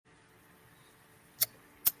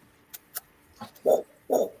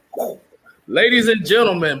Ladies and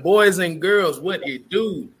gentlemen, boys and girls, what it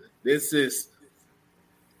do? This is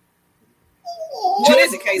what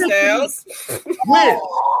is it, K-Styles? With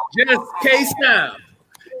just K-Styles.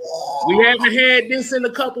 We haven't had this in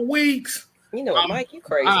a couple weeks. You know, Mike, you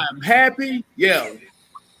crazy. I'm happy. Yeah.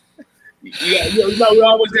 Yeah, you know, we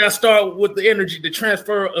always gotta start with the energy, the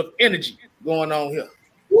transfer of energy going on here.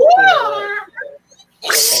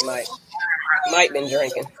 Okay, Mike been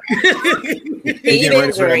drinking. He getting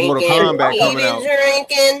ready for that Mortal Kombat coming out.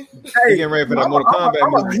 Drinking. He getting ready for that Mortal Kombat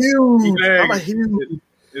movie. I'm a huge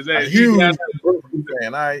Bruce Lee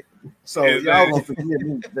fan. All right, so y'all gonna forgive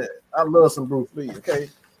me that. I love some Bruce Lee. Okay.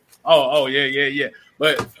 Oh yeah.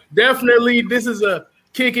 But definitely, this is a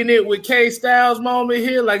kicking it with K-Styles moment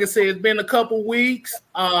here. Like I said, it's been a couple weeks.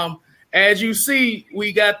 As you see,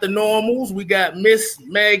 we got the normals. We got Miss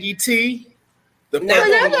Maggie T.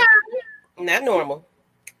 Not normal.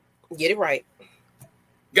 Get it right.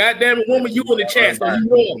 Goddamn it, woman, you in the chat, so you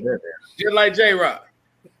normal. Just like J-Rock.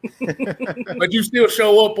 But you still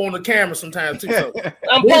show up on the camera sometimes, too. So.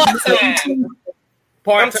 I'm part-time.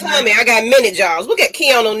 I'm telling you, I got many jobs. Look at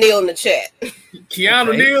Keanu Neal in the chat.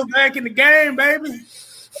 Keanu Neal back in the game, baby.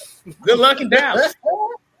 Good luck in Dallas.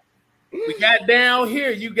 We got down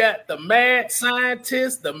here, you got the mad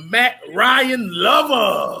scientist, the Matt Ryan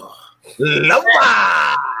lover.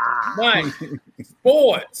 Mike,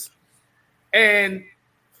 sports, and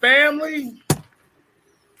family.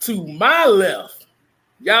 To my left,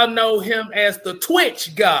 y'all know him as the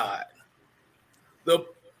Twitch God, the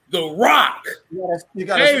Rock. You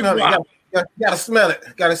gotta smell it. You gotta smell it.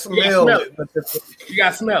 Gotta smell it. You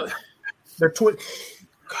gotta smell it. The Twitch.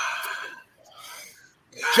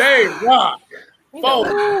 J-Rock.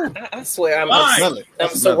 I swear I'm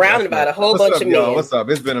surrounded by a whole bunch of men. What's up?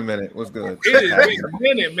 It's been a minute. What's good? It has been a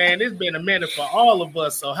minute, man. It's been a minute for all of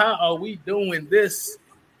us. So how are we doing this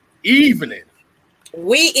evening?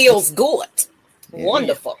 We is good.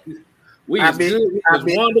 Wonderful. I be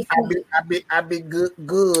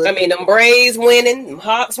good. I mean, them Braves winning, them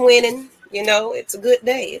Hawks winning. You know, it's a good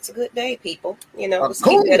day. It's a good day, people. You know, let's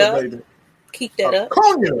keep that up. Baby. Keep that up.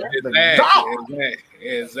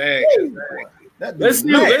 Exactly. Let's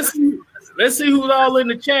see who's all in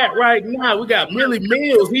the chat right now. We got Millie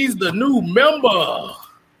Mills. He's the new member.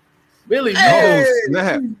 Millie Mills.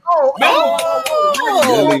 Snap.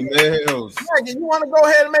 Millie Mills. Maggie, you want to go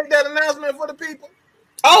ahead and make that announcement for the people?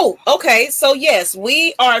 Oh, okay. So yes,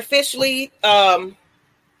 we are officially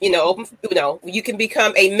you can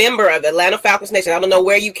become a member of Atlanta Falcons Nation. I don't know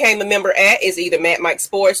where you came a member at. Is either Mad Mike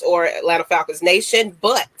Sports or Atlanta Falcons Nation,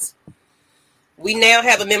 but we now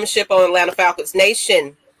have a membership on Atlanta Falcons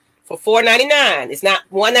Nation for $4.99. It's not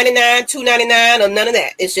 $1.99, $2.99, or none of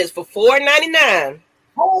that. It's just for $4.99.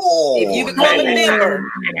 If you become a member,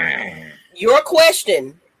 your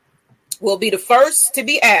question will be the first to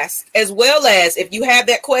be asked, as well as if you have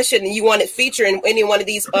that question and you want it featured in any one of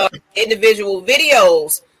these individual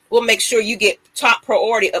videos, we'll make sure you get top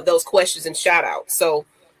priority of those questions and shout outs. So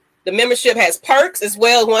the membership has perks as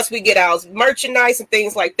well. Once we get our merchandise and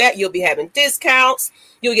things like that, you'll be having discounts.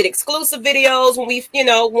 You'll get exclusive videos when we,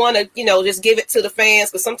 want to, just give it to the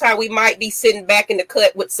fans. Because sometimes we might be sitting back in the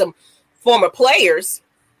cut with some former players,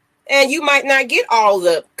 and you might not get all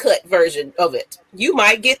the cut version of it. You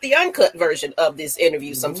might get the uncut version of this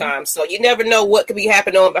interview sometimes. So you never know what could be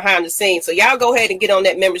happening on behind the scenes. So y'all go ahead and get on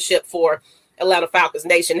that membership for Atlanta Falcons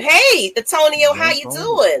Nation. Hey, Antonio, how you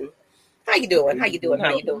doing? How you doing?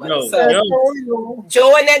 So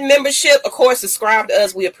join that membership. Of course, subscribe to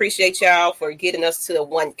us. We appreciate y'all for getting us to the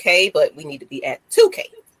 1K, but we need to be at 2K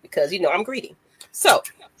because, I'm greedy. So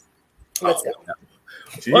let's go.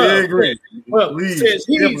 Well, since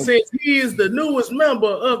he is the newest member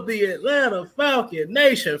of the Atlanta Falcon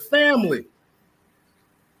Nation family.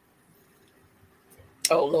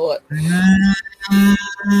 Oh, Lord.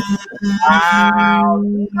 Wow.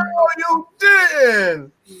 No, you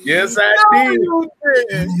didn't. Yes, I did.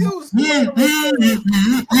 You did.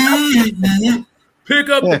 Pick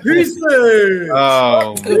up the pieces.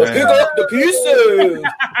 Oh, pick up the pieces.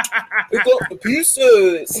 Pick up the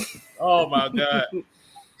pieces. Oh, my God.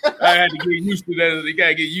 I had to get used to that. You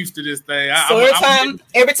gotta get used to this thing.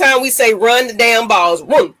 Every time we say run the damn balls,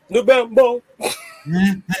 run the damn ball.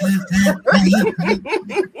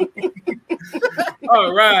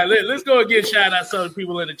 All right, let's go and get shout out some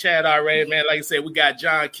people in the chat already, man. Like I said, we got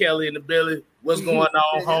John Kelly in the building. What's going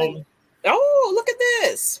on, homie? Oh, look at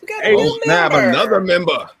this. We got another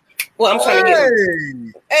member. Well, I'm trying to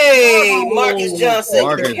get Hey, Marcus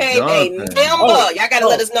Johnson became a member. Y'all got to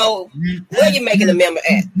let us know where you're making a member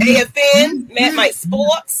at. AFN, Mad Mike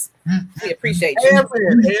Sports, We appreciate you.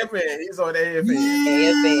 AFN. He's on AFN.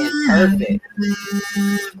 AFN. Perfect.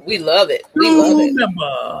 We love it. We love it.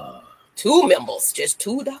 2 members. Just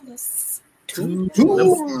 $2. Two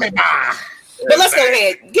members. But let's go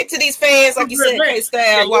ahead. Get to these fans, like you said,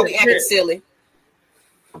 K-Style, while we acting silly.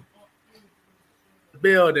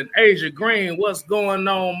 Building Asia Green, what's going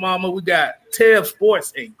on, mama? We got Tev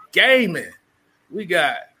Sports and Gaming. We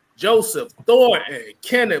got Joseph Thornton and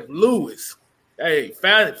Kenneth Lewis. Hey,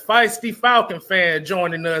 Feisty Falcon fan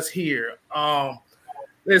joining us here.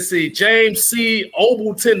 Let's see, James C.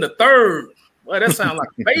 Obleton III. Well, that sounds like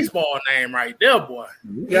a baseball name right there, boy.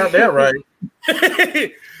 You got that right.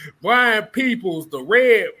 Brian Peoples, the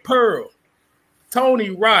Red Pearl. Tony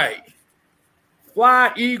Wright.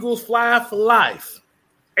 Fly Eagles, Fly for Life.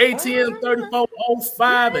 ATM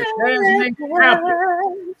 3405 and Jasmine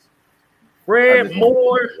Apple. Fred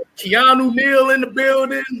Moore, Keanu Neal in the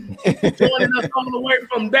building, joining us all the way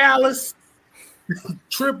from Dallas.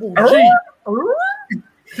 Triple G.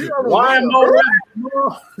 Why more?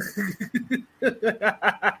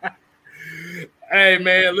 Hey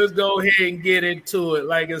man, let's go ahead and get into it.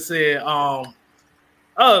 Like I said,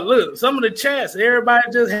 look, some of the chats, everybody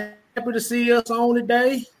just happy to see us on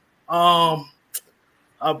today.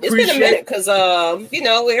 It's been a minute because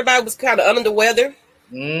everybody was kind of under the weather.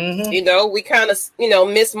 Mm-hmm. We kind of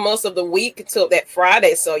missed most of the week until that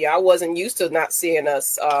Friday, so y'all wasn't used to not seeing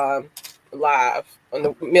us live in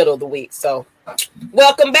the middle of the week. So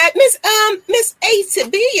welcome back, Miss A to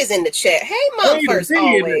B is in the chat. Hey, Mom, first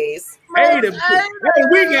always. Hey,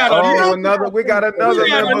 we got another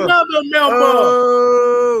member.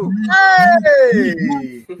 Oh,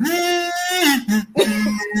 hey.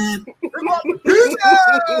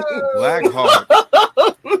 Blackheart.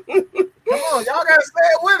 Come on, y'all gotta say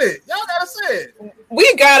it with it. Y'all gotta say it.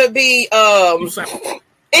 We gotta be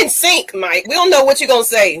in sync, Mike. We don't know what you're gonna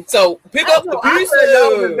say, so pick up the pieces. I said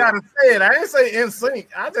y'all just gotta say it. I didn't say in sync.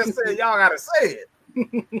 I just said y'all gotta say it.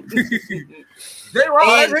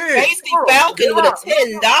 And Tasty Falcon with a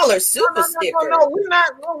 $10 super sticker. No,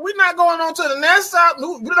 we're not going on to the next stop.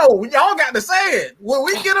 No, y'all got to say it. When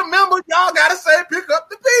we get a member, y'all got to say pick up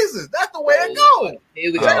the pieces. That's the way it goes.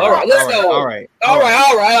 Here we go. All right, let's go. All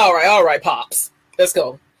right, Pops. Let's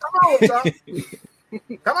go. Come on, y'all.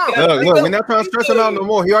 Come on. Look, we're not trying to stress him out no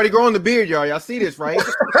more. He already growing the beard, y'all. Y'all see this, right?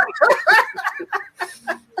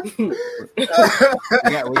 we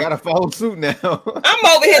got to follow suit now. I'm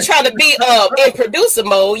over here trying to be in producer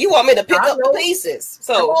mode. You want me to pick up the pieces?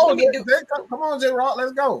 So come on, J-Rock,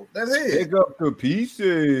 let's go. That's it. Pick up the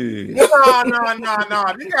pieces. No.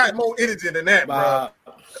 You got more energy than that, bro.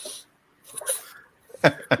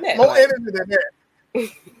 More energy than that.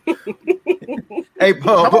 Hey,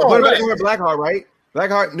 put it back on Blackheart, right?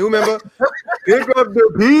 Blackheart, new member. Pick up the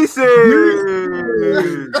pieces.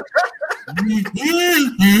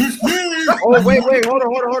 Oh, wait. Hold on.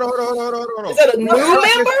 Is that a new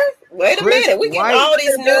member? Wait a minute. We get all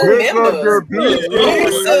these new members.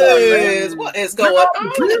 What is going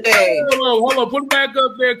on today? Hold on. Put it back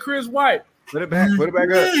up there, Chris White. Put it back up.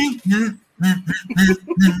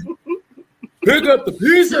 Pick up the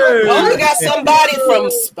pieces. Oh, we got somebody from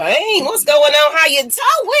Spain. What's going on? How you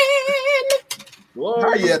doing? Lord,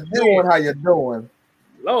 How you doing?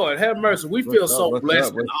 Lord, have mercy. We feel so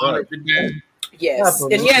blessed and honored today. Yes.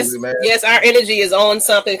 Absolutely, and man. yes, our energy is on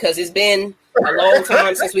something because it's been a long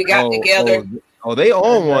time since we got together. They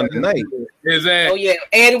on one tonight. Exactly. Oh yeah,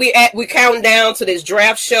 and we counting down to this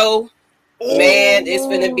draft show. Man, it's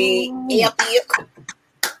gonna be epic.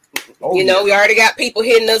 We already got people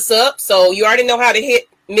hitting us up, so you already know how to hit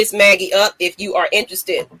Miss Maggie up if you are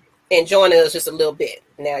interested in joining us just a little bit.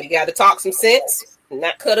 Now you got to talk some sense,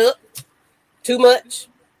 not cut up too much.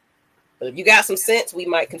 But if you got some sense, we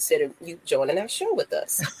might consider you joining our show with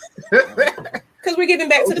us because we're giving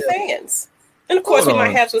back to the fans, and of course we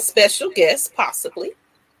might have some special guests, possibly.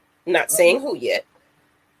 I'm not saying who yet.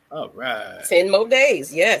 All right. 10 more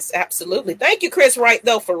days. Yes, absolutely. Thank you, Chris Wright,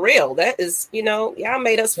 though, for real. That is, y'all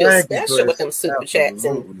made us feel special with them super chats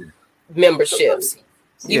and memberships.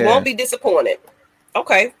 You won't be disappointed.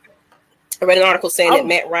 Okay. I read an article saying that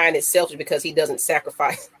Matt Ryan is selfish because he doesn't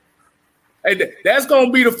sacrifice. Hey, that's going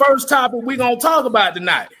to be the first topic we're going to talk about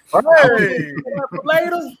tonight. Hey.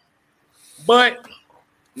 Later. But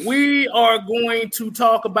we are going to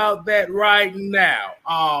talk about that right now.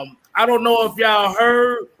 I don't know if y'all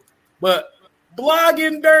heard, but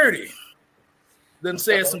Blogging Dirty then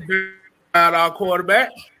said some dirt about our quarterback.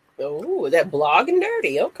 Oh, that Blogging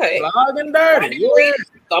Dirty. Okay. Blogging Dirty. Yeah.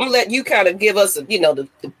 So I'm going to let you kind of give us,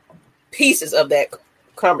 the pieces of that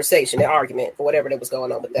conversation, that argument, or whatever that was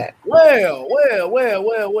going on with that. Well.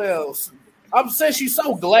 since you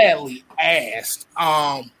so gladly asked,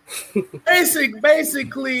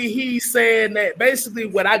 basically he's saying that basically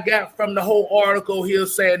what I got from the whole article, they're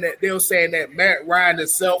saying that Matt Ryan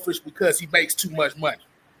is selfish because he makes too much money.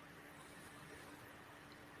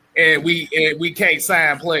 And we can't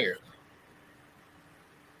sign players.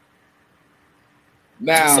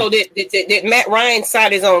 Now, so did Matt Ryan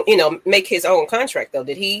sign his own, make his own contract though?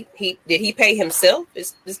 Did he pay himself?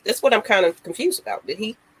 That's what I'm kind of confused about. Did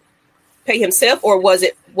he pay himself, or was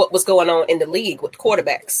it what was going on in the league with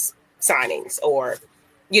quarterbacks signings, or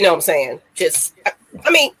you know what I'm saying? Just,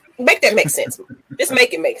 I mean, make that make sense. Just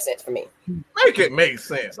make it make sense for me. Make it make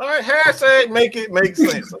sense. All right, hashtag make it make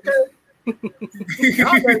sense. Okay.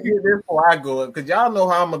 Y'all gotta get this before I go, because y'all know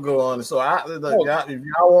how I'm gonna go on it. So y'all, if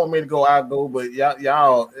y'all want me to go, I'll go. But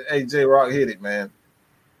y'all, hey, J Rock, hit it, man.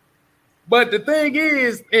 But the thing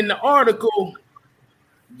is, in the article,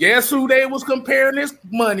 guess who they was comparing this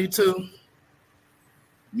money to?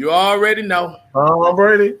 You already know. Tom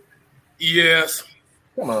Brady. Yes.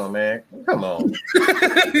 Come on, man. Come on.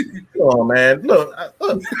 Come on, man. Look.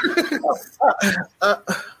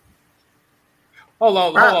 Hold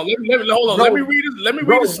on. Let me read it. Let me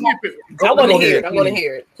read a snippet. I want to hear it.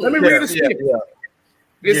 Let me read a snippet.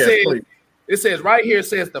 It says right here, it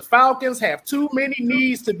says the Falcons have too many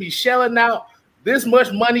needs to be shelling out this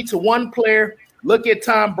much money to one player. Look at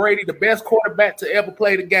Tom Brady, the best quarterback to ever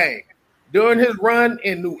play the game. During his run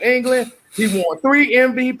in New England, he won 3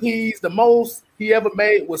 MVPs. The most he ever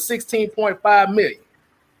made was $16.5 million.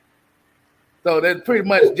 So that's pretty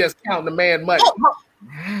much just counting the man money.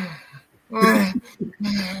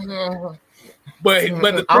 But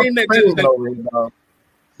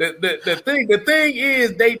the thing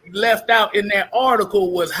is they left out in that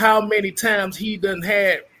article was how many times he done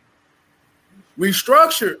had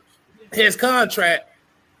restructured his contract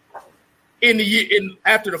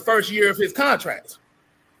after the first year of his contract.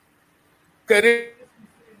 Because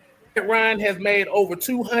Ryan has made over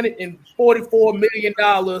 $244 million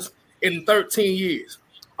in 13 years.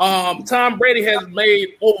 Tom Brady has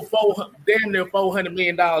made over damn near $400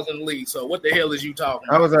 million in the league. So what the hell is you talking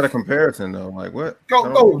about? How was that a comparison though? Like what?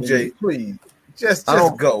 Go, Jay, please. Just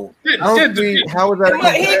go. How was that a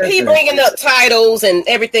comparison? He bringing up titles and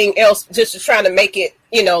everything else just to try to make it,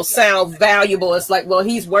 sound valuable. It's like, well,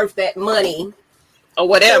 he's worth that money or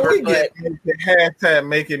whatever. But hashtag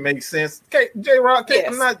make it make sense. Okay, J Rock,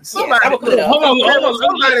 somebody. Hold on.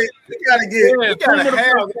 Somebody, you gotta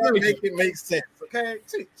hashtag make it make sense. Okay,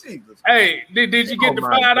 Jesus. Hey, did you get the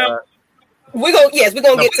 $5? We're gonna get to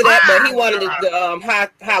that, but he wanted to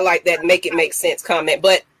highlight that make it make sense comment.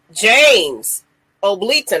 But James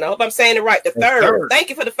Obleton, I hope I'm saying it right, the third. Thank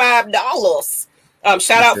you for the $5.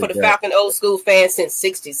 Shout out for the Falcon old school fan since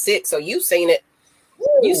 '66. So you've seen it.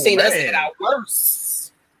 You've seen us at our worst.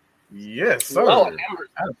 Yes, sir. Lord,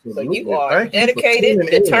 so you are dedicated,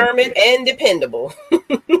 determined, and dependable.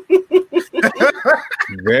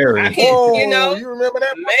 Very. You remember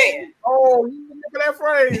that, man? Oh, you remember that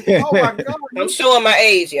phrase? Oh my God! I'm showing my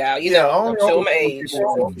age, y'all. I'm showing my age.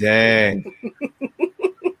 Dang.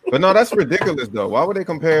 But no, that's ridiculous though. Why would they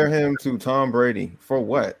compare him to Tom Brady? For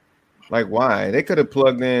what? Like, why? They could have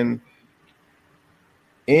plugged in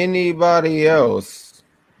anybody else.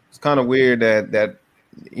 It's kind of weird that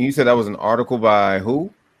you said that was an article by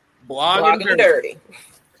who? Blog and Dirty.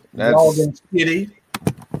 Blog and Skitty.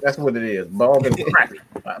 That's what it is. Blog and Crappy.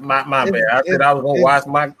 My bad. I said I was gonna watch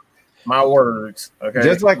my words. Okay.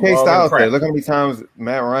 Just like K Styles said, look how many times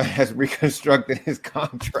Matt Ryan has reconstructed his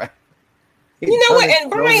contract. You know what?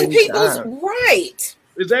 And Brian Peoples, right.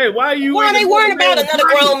 Why are they worrying about another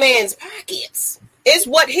grown man's pockets? It's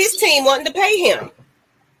what his team wanting to pay him.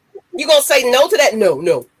 You gonna say no to that?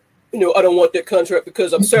 No. I don't want that contract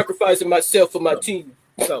because I'm sacrificing myself for my team.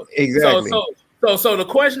 So exactly. So the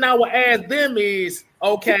question I would ask them is,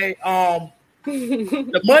 okay,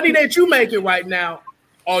 the money that you making right now,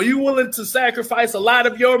 are you willing to sacrifice a lot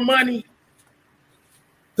of your money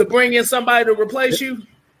to bring in somebody to replace you?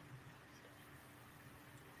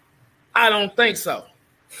 I don't think so.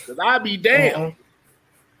 Because I'd be damned.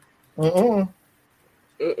 And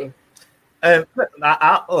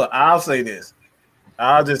I'll say this.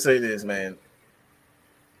 I'll just say this, man.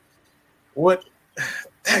 What?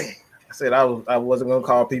 Dang. I said I wasn't gonna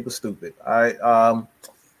call people stupid. All right.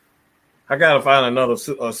 I gotta find another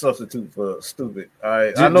substitute for stupid. All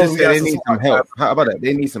right. I know they need some help. How about that?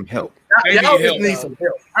 They need some help. Y'all need some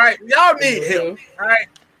help. All right. Y'all need help. All right.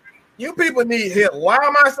 You people need help. Why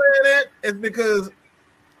am I saying that? It's because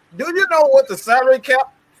do you know what the salary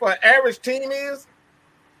cap for an average team is?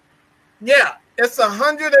 Yeah, it's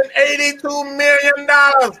 $182 million.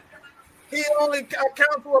 He only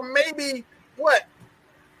accounts for maybe what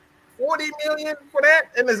 40 million for that,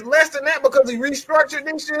 and it's less than that because he restructured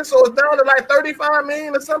this year, so it's down to like 35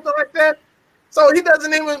 million or something like that. So he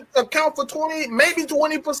doesn't even account for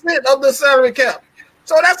 20% of the salary cap.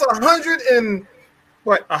 So that's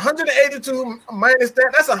 182 minus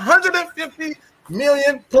that. That's 150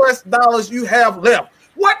 million plus dollars you have left.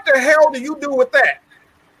 What the hell do you do with that?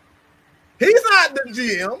 He's not the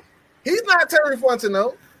GM. He's not Terry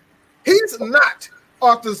Fontenot. He's not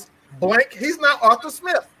Arthur Blank. He's not Arthur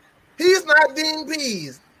Smith. He's not Dean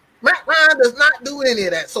Pease. Matt Ryan does not do any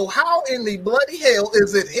of that. So how in the bloody hell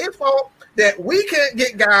is it his fault that we can't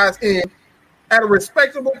get guys in at a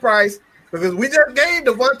respectable price? Because we just gave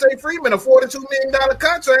Devontae Freeman a $42 million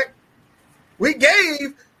contract. We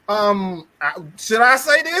gave, should I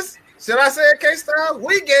say this? Should I say it, K-Styles?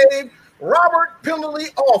 We gave Robert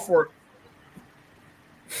Pendley Alford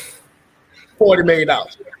 $40 million.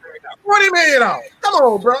 $40 million. Come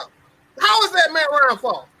on, bro. How is that Matt Ryan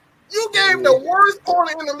fault? You gave the worst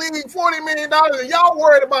corner in the league $40 million, and y'all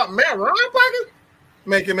worried about Matt Ryan pockets?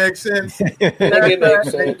 Make it make sense. Make it make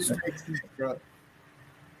sense. Bro.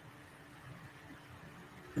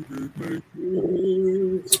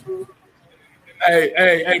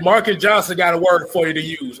 Hey, Marcus Johnson got a word for you to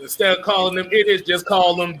use. Instead of calling them idiots, just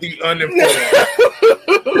call them the uninformed.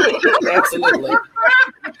 Absolutely.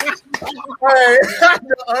 Hey,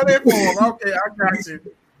 the uninformed. Okay, I got you.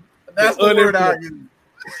 That's the word I use.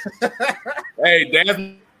 Hey, that's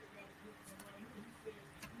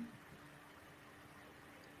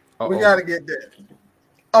we gotta get that.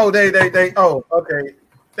 Oh, they. Oh, okay.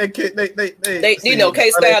 They You know,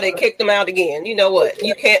 K-Style, they kicked them out again. You know what?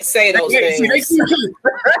 You can't say those things.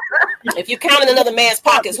 If you count in another man's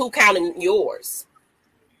pockets, who counting yours?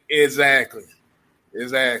 Exactly.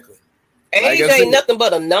 Age Like ain't nothing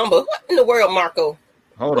but a number. What in the world, Marco?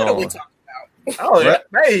 Hold What are on. we talking about? Oh, yeah.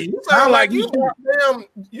 Hey, you sound like you sound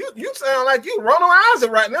like you Ronald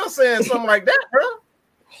Isaac right now saying something like that, bro.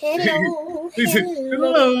 Hello.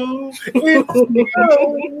 Hello.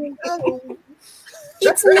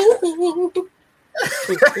 It's me.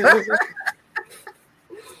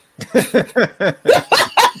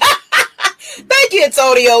 Thank you,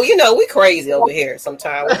 Antonio. You know, we crazy over here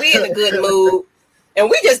sometimes. We in a good mood. And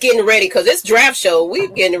we just getting ready because it's draft show. We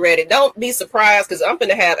getting ready. Don't be surprised because I'm going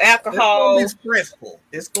to have alcohol. It's stressful.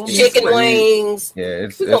 It's going to be chicken stressful. wings. Yeah,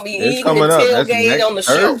 it's gonna be eating coming and up. That's tailgating next on the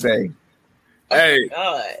show. Thursday. Hey,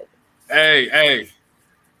 God. hey.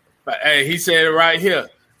 He said it right here.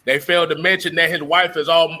 They failed to mention that his wife is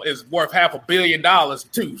worth $500 million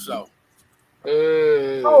too. So.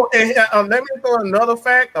 Oh, and let me throw another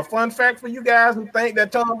fact, a fun fact for you guys who think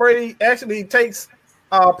that Tom Brady actually takes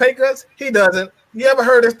pay cuts. He doesn't. You ever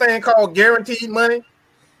heard this thing called guaranteed money?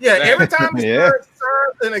 Yeah, every time he signs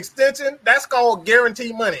an extension, that's called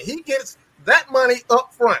guaranteed money. He gets that money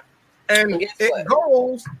up front, and it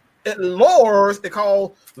lowers. It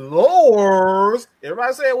called lowers.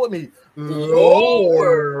 Everybody say it with me.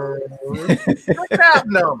 Lowers the cap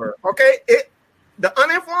number. Okay, the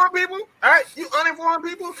uninformed people. All right, you uninformed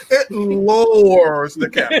people. It lowers the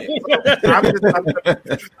cap.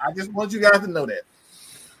 So I just want you guys to know that.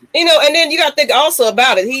 You know, and then you got to think also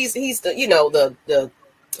about it. He's the the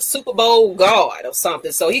Super Bowl guard or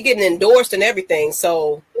something. So he getting endorsed and everything.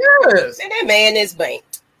 So yes, and that man is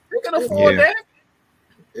banked. You can afford that.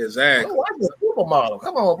 Exactly. Oh, I'm a supermodel.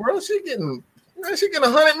 Come on, bro. She getting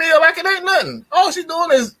 $100 million like it ain't nothing. All she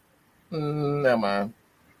doing is never mind.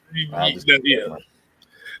 Yeah.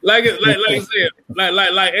 Like I said,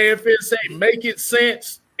 like AFN say, make it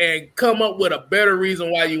sense and come up with a better reason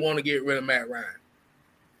why you want to get rid of Matt Ryan.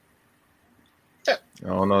 I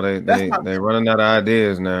don't know. They running out of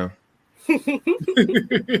ideas now.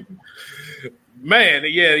 Man,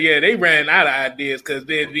 yeah, they ran out of ideas because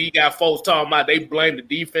then you got folks talking about they blame the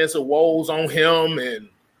defensive woes on him, and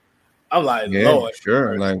I'm like, Lord,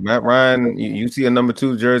 sure. Like Matt Ryan, you see a number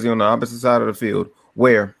 2 jersey on the opposite side of the field.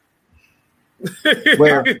 Where? I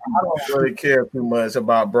don't really care too much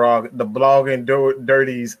about the Blogging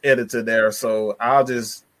Dirties editor there, so I'll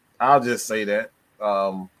just say that.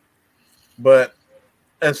 But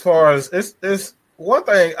as far as it's one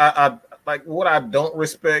thing I like, what I don't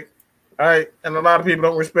respect. All right, and a lot of people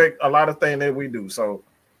don't respect a lot of things that we do, so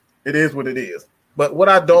it is what it is. But what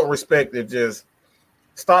I don't respect is just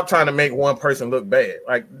stop trying to make one person look bad.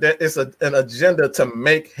 Like that, it's an agenda to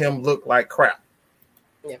make him look like crap.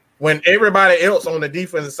 Yeah. When everybody else on the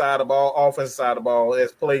defensive side of the ball, offensive side of the ball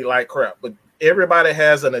has played like crap, but everybody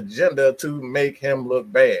has an agenda to make him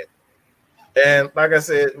look bad. And like I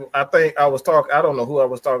said, I think I was talking. I don't know who I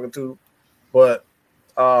was talking to, but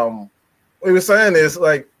we were saying this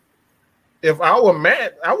like. if I were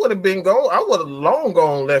Matt, I would have been gone. I would have long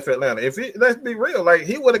gone left Atlanta. Let's be real, like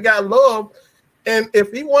he would have got love, and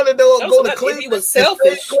if he wanted to go to Cleveland, if he was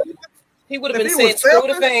selfish, he would have been saying screw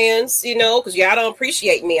the fans, because y'all don't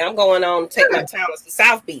appreciate me. I'm going on to take my talents to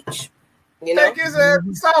South Beach. Take his ass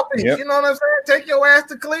to South Beach. Yep. You know what I'm saying? Take your ass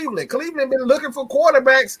to Cleveland. Cleveland been looking for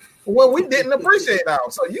quarterbacks when we didn't appreciate our.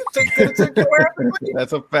 So you took your ass to Cleveland.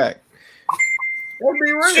 That's a fact. Let's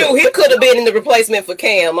be real. Shoot, he could have been in the replacement for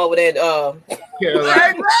Cam over there.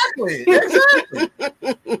 Exactly.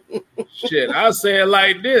 Shit, I'll say it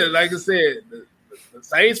like this. Like I said, the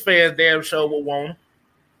Saints fans damn sure will want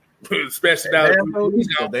him. Especially now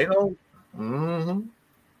they don't. Mm-hmm.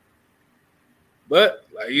 But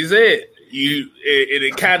like you said,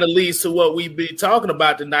 it kind of leads to what we be talking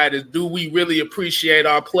about tonight is, do we really appreciate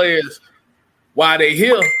our players while they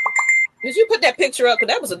here? Did you put that picture up?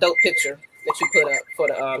 Because that was a dope picture that you put up for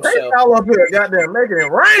the show. All up here, goddamn, making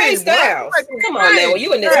it rain. Hey, Styles, come on now,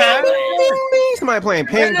 you in this house? Somebody playing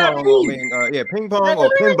ping pong, ping pong or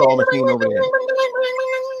pinball machine over there.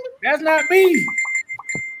 That's not me.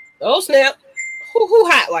 Oh snap! Who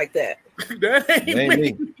hot like that? That ain't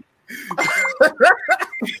me.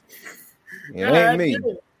 It ain't me.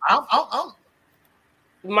 I'm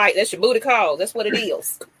Mike, that's your booty call. That's what it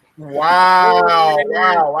is. Wow.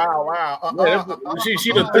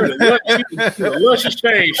 She done threw the luscious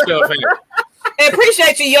change stuff in. I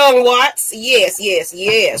appreciate you, young Watts. Yes.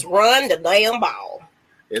 Run the damn ball.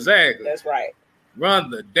 Exactly. That's right.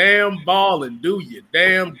 Run the damn ball and do your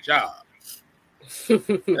damn job. That's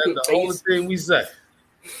the only thing we say.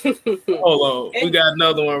 Hold on. We got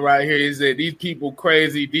another one right here. He said, these people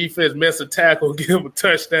crazy. Defense miss a tackle, give him a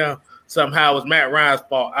touchdown. Somehow it's Matt Ryan's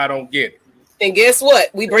fault. I don't get it. And guess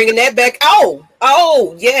what? We bringing that back. Oh,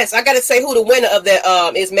 yes. I got to say who the winner of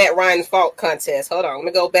that is Matt Ryan's fault contest. Hold on. Let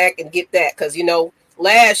me go back and get that because,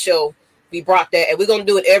 last show we brought that, and we're going to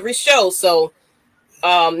do it every show. So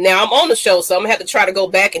now I'm on the show, so I'm going to have to try to go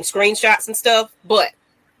back and screenshots and stuff. But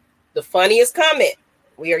the funniest comment,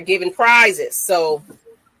 we are giving prizes. So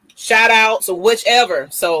shout outs or whichever.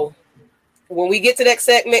 So when we get to that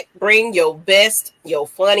segment, bring your best, your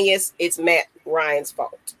funniest. It's Matt Ryan's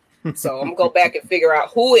fault. So I'm gonna go back and figure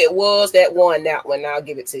out who it was that won that one. I'll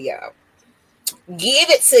give it to y'all. Give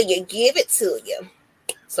it to you.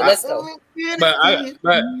 So let's go. But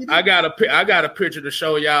I got a picture to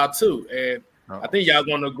show y'all too, and I think y'all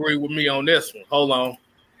gonna agree with me on this one. Hold on.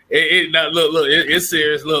 Look, it's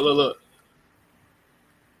serious. Look.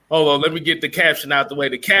 Hold on, let me get the caption out the way.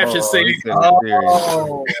 The caption says,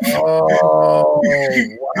 wow.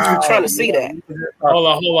 I'm trying to see that. Hold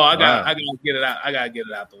on. I gotta get it out. I gotta get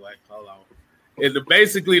it out the way. Hold on.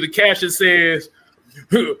 Basically the caption says,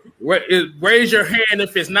 raise your hand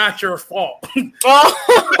if it's not your fault.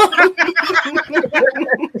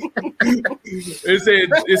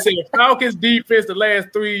 It said Falcons defense the last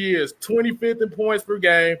 3 years, 25th in points per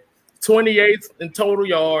game, 28th in total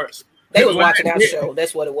yards. They was watching our show.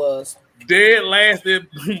 That's what it was. Dead last in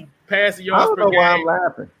passing yards per game. I don't know why I'm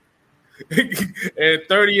laughing. And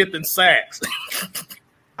 30th in sacks.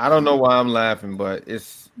 I don't know why I'm laughing, but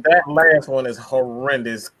it's that last one is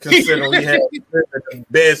horrendous considering we had the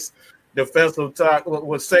best defensive tackle,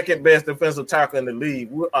 was second best defensive tackle in the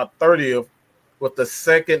league. We are 30th with the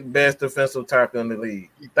second best defensive tackle in the league.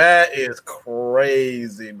 That is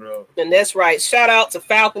crazy, bro. And that's right. Shout out to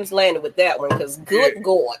Falcons landing with that one because good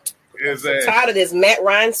God. I'm so tired of this Matt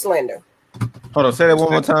Ryan slender. Hold on, say that one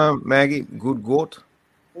more time, Maggie. Good God.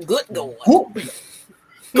 Good God.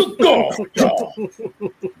 Good God.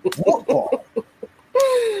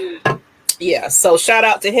 Yeah, so shout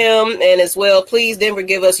out to him and as well. Please, Denver,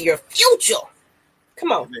 give us your future.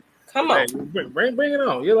 Come on. Hey, bring it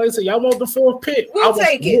on. Like I said, y'all want the fourth pick. We'll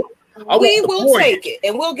take it. We will take it.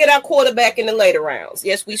 And we'll get our quarterback in the later rounds.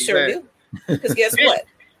 Yes, we sure do. Because guess what?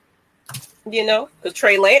 Because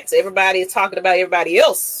Trey Lance, everybody is talking about everybody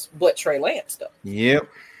else but Trey Lance, though. Yep.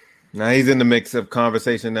 Now he's in the mix of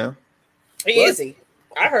conversation now. Is he?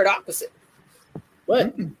 I heard opposite.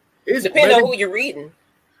 But it depends on who you're reading.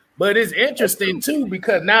 But it's interesting, too,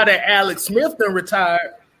 because now that Alex Smith done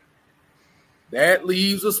retired, that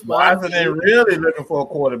leaves a spot. Why are they really looking for a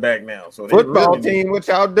quarterback now? So football team, what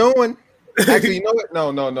y'all doing? Actually, you know what?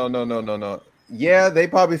 No. Yeah, they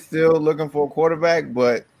probably still looking for a quarterback,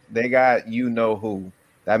 but they got who.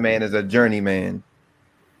 That man is a journeyman.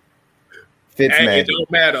 Fitzmagic. It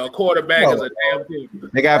don't matter. A quarterback is a damn thing.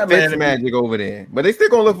 They got Fitzmagic over there, but they still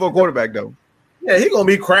gonna look for a quarterback though. Yeah, he's gonna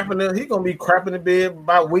be crapping the bed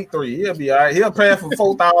by week 3. He'll be all right. He'll pass for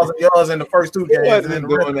 4,000 yards in the first 2 games. He wasn't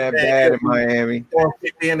doing that bad in Miami. Or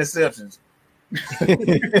 50 interceptions.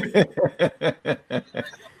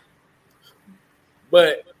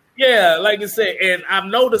 But yeah, like I said, and I've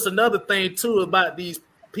noticed another thing too about these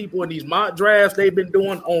people in these mock drafts they've been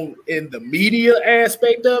doing in the media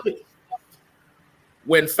aspect of it.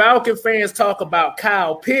 When Falcon fans talk about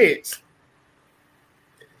Kyle Pitts,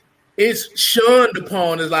 it's shunned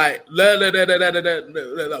upon as like,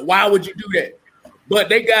 why would you do that? But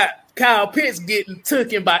they got Kyle Pitts getting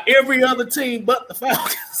taken by every other team but the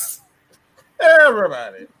Falcons.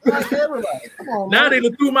 Everybody. Like everybody. Come on, now man. they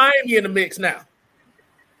threw Miami in the mix now.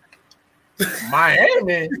 Miami?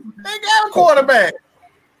 They got a quarterback.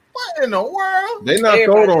 What in the world? They're not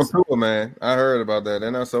sold on Tua, man. I heard about that. They're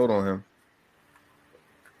not sold on him.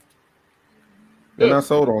 They're not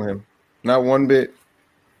sold on him. Not one bit.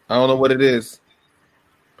 I don't know what it is.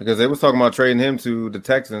 Because they was talking about trading him to the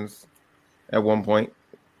Texans at one point.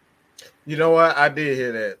 You know what? I did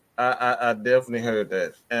hear that. I definitely heard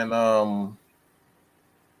that. And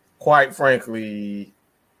quite frankly,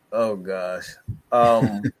 oh gosh.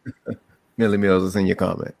 Millie Mills is in your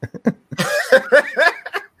comment.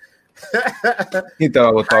 He thought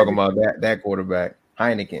I was talking about that quarterback,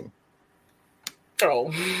 Heineken.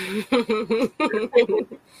 Oh.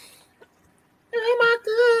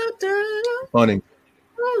 Funny.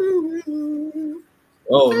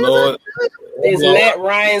 Oh Lord. It's Matt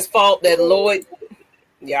Ryan's fault that Lloyd.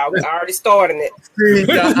 Y'all already starting it.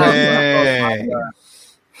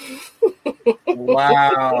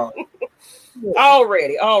 Wow.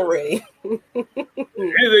 Already. You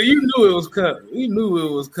knew it was coming. You knew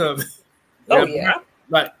it was coming. Oh yeah.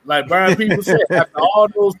 Like Brian People said, after all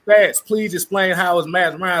those stats, please explain how it's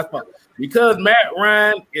Matt Ryan's fault. Because Matt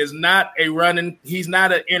Ryan is not he's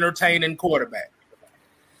not an entertaining quarterback.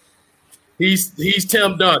 He's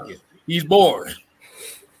Tim Duncan. He's boring.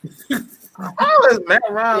 How is Matt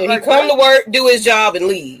Ryan? Yeah, he come to work, do his job, and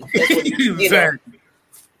leave. Exactly.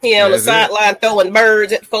 He on the sideline throwing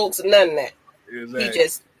birds at folks and none of that. Exactly. He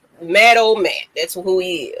just mad old Matt. That's who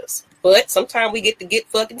he is. But sometimes we get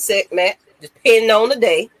fucking sick, Matt. Depending on the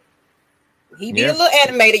day. He be a little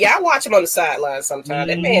animated. Y'all watch him on the sideline sometimes.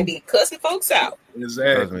 That man be cussing folks out.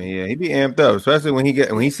 Exactly. Yeah, he be amped up, especially when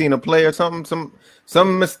he seen a play or something,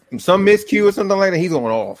 some miscue or something like that. He's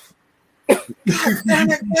going off. God damn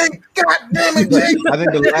it, Jake. I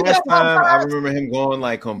think the last time I remember him going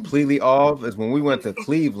like completely off is when we went to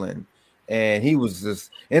Cleveland, and he was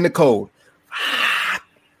just in the cold.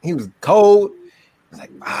 He was cold. He was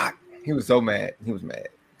like, he was so mad. He was mad.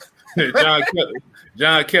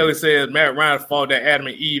 John Kelly says Matt Ryan's fault that Adam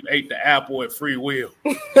and Eve ate the apple at free will.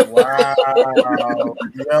 Wow.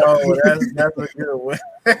 Yo, that's a good one.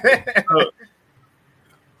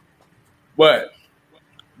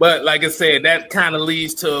 But like I said, that kind of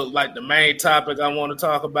leads to like the main topic I want to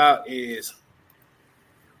talk about is,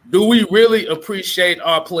 do we really appreciate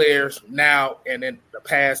our players now and in the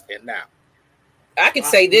past and now? I can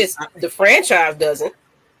say this: the franchise doesn't.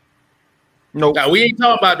 Nope. Now we ain't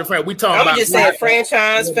talking about the franchise. We talking I'm about just saying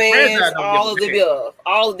franchise fans, all of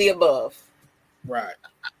the above. Right.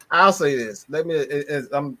 I'll say this.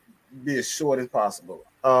 I'm be as short as possible.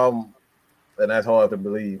 And that's hard to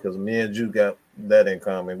believe because me and Drew got that in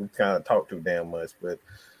common. We kind of talk too damn much, but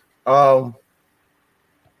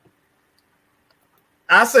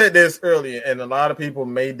I said this earlier, and a lot of people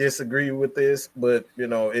may disagree with this, but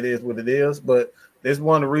it is what it is. But this is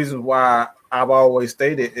one of the reasons why I've always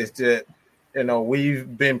stated is that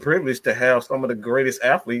we've been privileged to have some of the greatest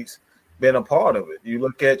athletes been a part of it. You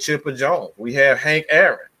look at Chipper Jones, we have Hank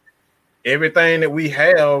Aaron. Everything that we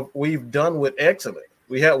have, we've done with excellence.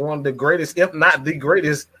 We have one of the greatest, if not the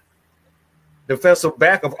greatest, defensive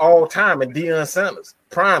back of all time, and Deion Sanders,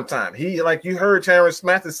 prime time. He, like you heard Terrence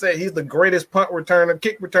Mathis say, he's the greatest punt returner,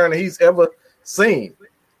 kick returner he's ever seen.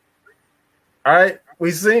 All right,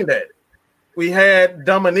 we've seen that. We had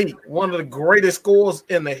Dominique, one of the greatest scorers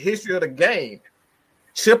in the history of the game.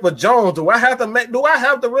 Chipper Jones. Do I have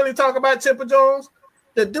to really talk about Chipper Jones?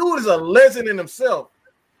 The dude is a legend in himself.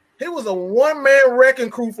 He was a one-man wrecking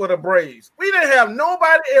crew for the Braves. We didn't have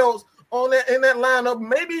nobody else in that lineup.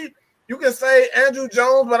 Maybe you can say Andrew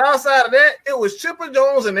Jones, but outside of that, it was Chipper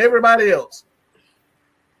Jones and everybody else.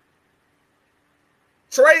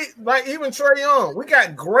 Even Trae Young, we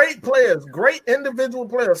got great players, great individual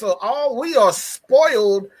players. So we are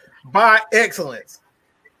spoiled by excellence.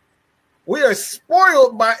 We are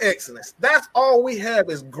spoiled by excellence. That's all we have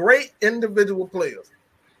is great individual players.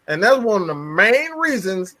 And that's one of the main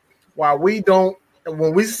reasons why we don't,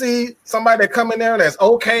 when we see somebody that come in there that's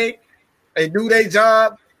okay, they do their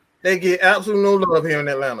job, they get absolutely no love here in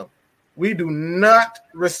Atlanta. We do not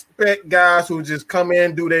respect guys who just come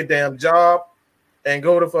in, do their damn job, and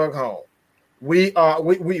go the fuck home. We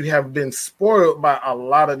have been spoiled by a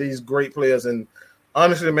lot of these great players, and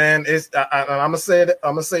honestly, man, I'm gonna say that.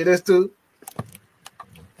 I'm gonna say this too.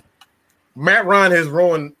 Matt Ryan has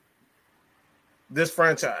ruined this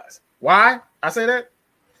franchise. Why I say that?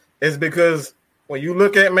 It's because when you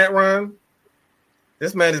look at Matt Ryan,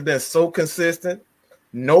 this man has been so consistent.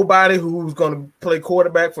 Nobody who's going to play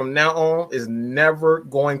quarterback from now on is never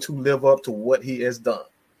going to live up to what he has done.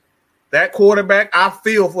 That quarterback, I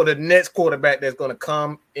feel for the next quarterback that's going to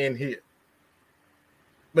come in here.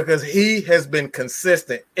 Because he has been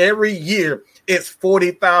consistent. Every year, it's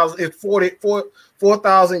 40,000, it's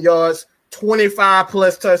 4,000 yards, 25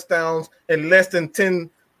 plus touchdowns, and less than 15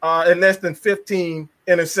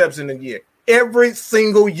 interceptions a year. Every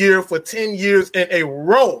single year for 10 years in a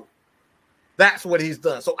row. That's what he's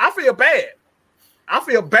done. So I feel bad. I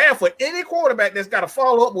feel bad for any quarterback that's got to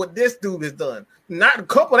follow up what this dude has done. Not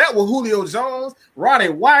couple that with Julio Jones, Roddy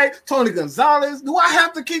White, Tony Gonzalez. Do I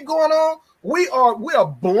have to keep going on? We are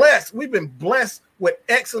blessed. We've been blessed with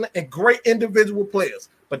excellent and great individual players.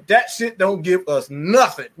 But that shit don't give us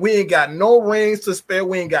nothing. We ain't got no rings to spare.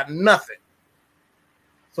 We ain't got nothing.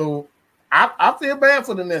 So I feel bad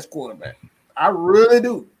for the next quarterback. I really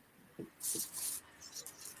do.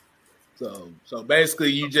 So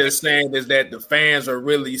basically, you just saying is that the fans are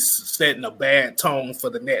really setting a bad tone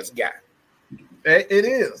for the next guy. It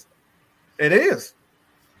is.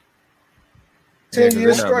 10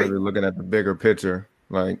 years not straight. Really looking at the bigger picture,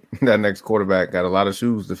 like that next quarterback got a lot of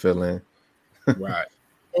shoes to fill in. Right.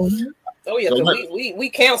 Oh yeah, so we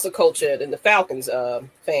cancel culture in the Falcons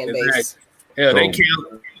fan base. Yeah, they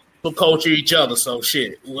cancel culture each other. So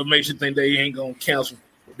shit, what makes you think they ain't gonna cancel?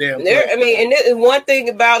 And one thing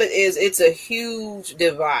about it is it's a huge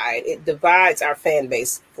divide. It divides our fan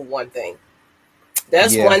base for one thing.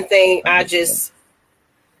 That's one thing I just,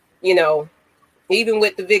 even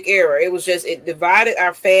with the Vic era, it divided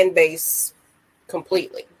our fan base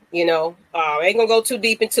completely. I ain't gonna go too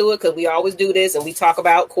deep into it because we always do this and we talk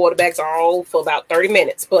about quarterbacks all for about 30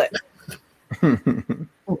 minutes, but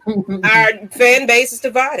our fan base is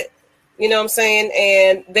divided. You know what I'm saying?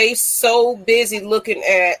 And they so busy looking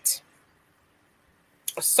at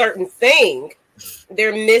a certain thing,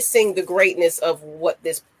 they're missing the greatness of what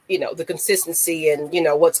this, the consistency and,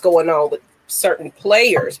 what's going on with certain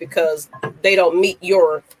players because they don't meet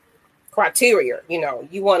your criteria.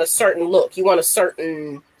 You want a certain look. You want a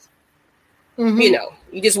certain,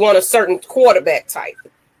 you just want a certain quarterback type.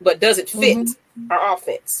 But does it fit our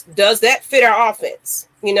offense? Does that fit our offense?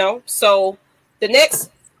 So the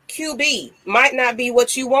next QB might not be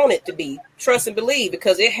what you want it to be. Trust and believe,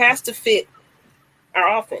 because it has to fit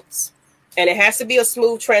our offense. And it has to be a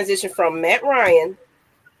smooth transition from Matt Ryan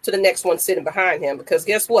to the next one sitting behind him. Because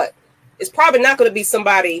guess what? It's probably not going to be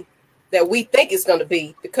somebody that we think it's going to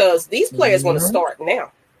be because these players want to start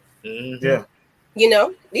now. Yeah.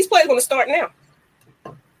 These players want to start now.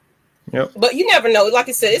 Yep. But you never know. Like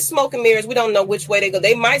I said, it's smoke and mirrors. We don't know which way they go.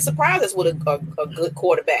 They might surprise us with a good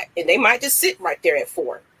quarterback, and they might just sit right there at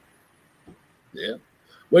 4. Yeah.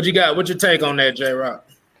 What you got? What's your take on that, J-Rock?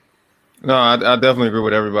 No, I definitely agree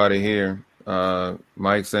with everybody here.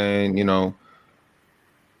 Mike saying,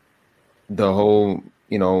 the whole,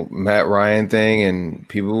 Matt Ryan thing and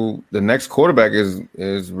people, the next quarterback is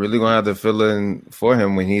really going to have to fill in for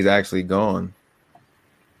him when he's actually gone.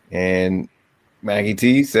 And Maggie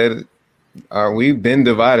T said, we've been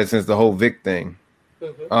divided since the whole Vic thing.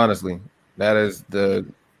 Mm-hmm. Honestly, that is the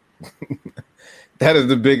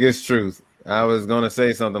biggest truth. I was going to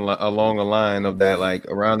say something along the line of that, like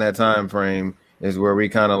around that time frame is where we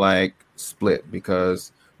kind of like split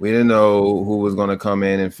because we didn't know who was going to come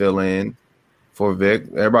in and fill in for Vic.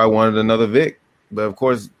 Everybody wanted another Vic, but of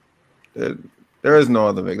course there is no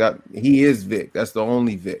other Vic. He is Vic. That's the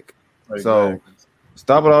only Vic. Exactly. So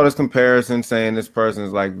stop with all this comparison saying this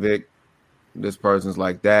person's like Vic, this person's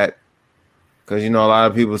like that. Because, a lot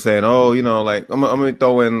of people saying, like, I'm going to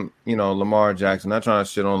throw in, Lamar Jackson. Not trying to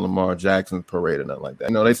shit on Lamar Jackson's parade or nothing like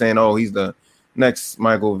that. They saying, he's the next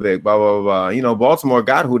Michael Vick, blah, blah, blah. Baltimore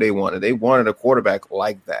got who they wanted. They wanted a quarterback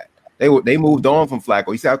like that. They moved on from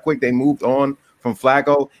Flacco. You see how quick they moved on from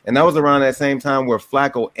Flacco? And that was around that same time where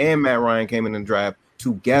Flacco and Matt Ryan came in the draft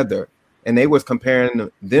together. And they was comparing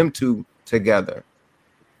them two together.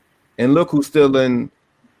 And look who's still in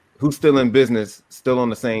business, still on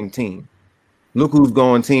the same team. Look who's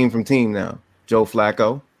going team from team now. Joe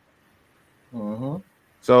Flacco. Mm-hmm.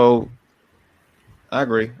 So I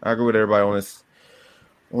agree. I agree with everybody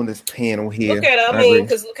on this panel here. Look at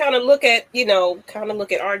because kind of look at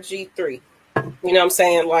RG3. You know what I'm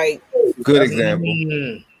saying? Like good example.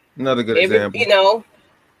 Another good example.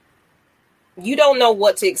 You don't know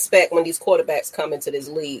what to expect when these quarterbacks come into this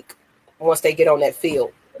league once they get on that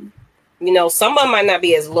field. You know, some of them might not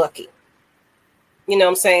be as lucky. You know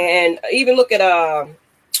what I'm saying? And even look at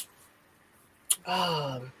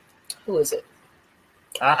who is it?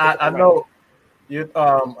 I know you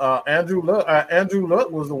Andrew Luck. Andrew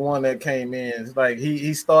Luck was the one that came in. It's like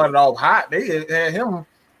he started off hot. They had him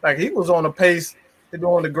like he was on the pace to be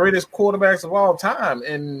one of the greatest quarterbacks of all time,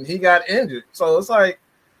 and he got injured. So it's like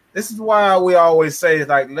this is why we always say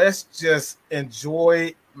like let's just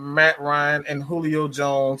enjoy Matt Ryan and Julio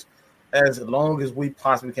Jones as long as we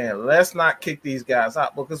possibly can. Let's not kick these guys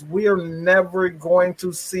out because we are never going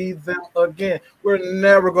to see them again. We're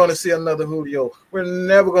never going to see another Julio. We're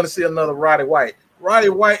never going to see another Roddy White. Roddy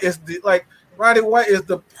White is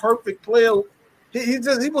the perfect player. He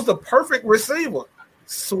was the perfect receiver.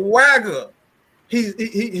 Swagger.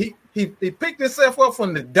 He picked himself up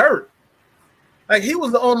from the dirt. Like he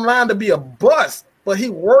was on line to be a bust, but he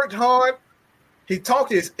worked hard. He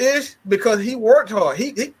talked his ish because he worked hard.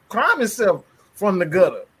 He climbed himself from the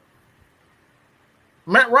gutter.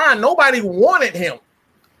 Matt Ryan, nobody wanted him.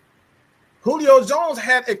 Julio Jones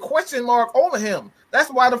had a question mark over him. That's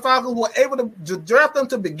why the Falcons were able to draft him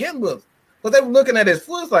to begin with. But they were looking at his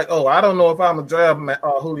foot like, oh, I don't know if I'm going to draft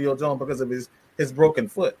Julio Jones because of his broken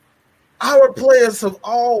foot. Our players have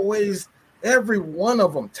always, every one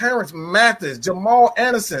of them, Terrence Mathis, Jamal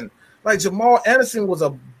Anderson. Like Jamal Anderson was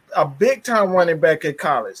a big-time running back at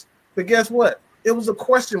college. But guess what? It was a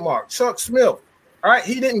question mark. Chuck Smith, all right?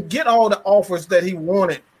 He didn't get all the offers that he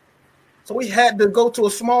wanted. So he had to go to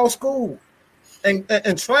a small school and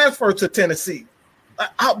transfer to Tennessee.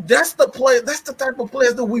 That's the play. That's the type of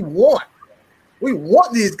players that we want. We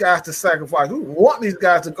want these guys to sacrifice. We want these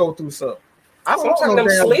guys to go through stuff. Sometimes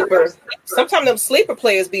them sleeper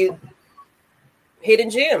players be hidden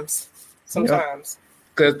gems. Sometimes.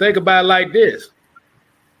 Because think about it like this.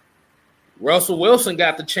 Russell Wilson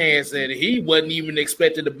got the chance and he wasn't even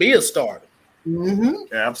expected to be a starter.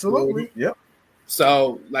 Mm-hmm. Absolutely. Yep.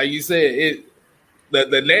 So, like you said,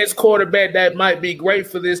 the next quarterback that might be great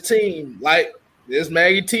for this team, like this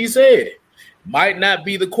Maggie T said, might not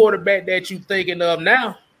be the quarterback that you're thinking of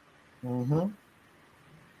now. Mm-hmm.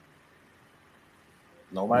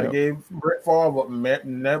 Nobody gave Brett Favre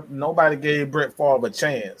a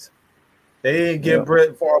chance. They didn't give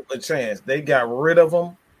Brett Favre a chance. They got rid of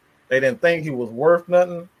him. They didn't think he was worth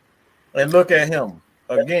nothing. And look at him.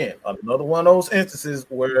 Again, another one of those instances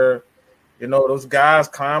where, you know, those guys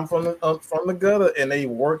climb from the gutter and they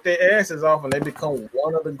work their asses off and they become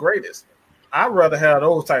one of the greatest. I'd rather have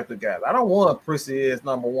those types of guys. I don't want a prissy ass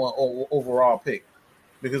number one overall pick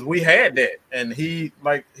because we had that. And he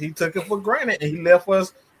took it for granted and he left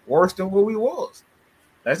us worse than what we was.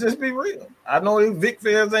 Let's just be real. I know Vic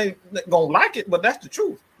Fairs ain't going to like it, but that's the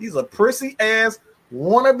truth. He's a prissy ass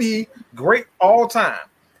wannabe great all time.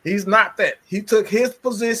 He's not that. He took his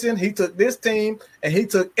position, he took this team, and he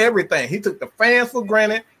took everything. He took the fans for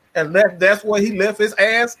granted and that's where he left his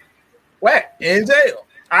ass whack in jail.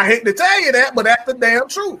 I hate to tell you that, but that's the damn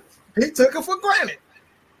truth. He took it for granted.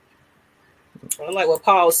 I like what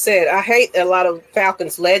Paul said. I hate a lot of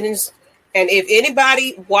Falcons legends. And if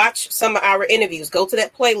anybody watch some of our interviews, go to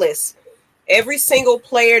that playlist. Every single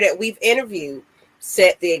player that we've interviewed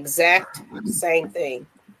said the exact same thing.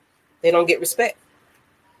 They don't get respect.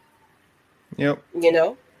 Yep. You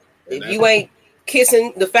know, if you ain't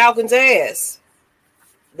kissing the Falcons' ass,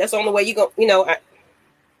 that's the only way you go. You know, I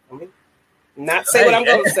not say what I'm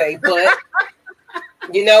going to say, but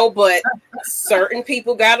you know, but certain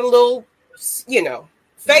people got a little, you know,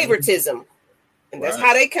 favoritism, and that's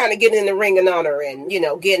how they kind of get in the ring of honor and, you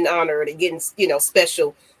know, getting honored and getting, you know,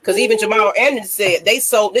 special. Because even Jamal Anderson said they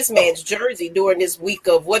sold this man's jersey during this week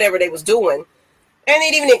of whatever they was doing. And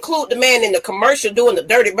they didn't even include the man in the commercial doing the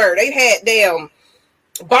Dirty Bird. They had them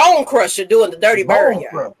Bone Crusher doing the Dirty Bird.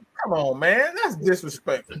 Come on, man. That's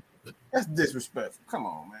disrespectful. That's disrespectful. Come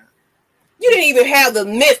on, man. You didn't even have the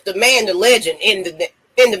myth, the man, the legend in the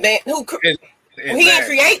band. He didn't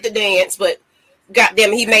create the dance, but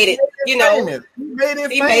goddamn, he made it. You know,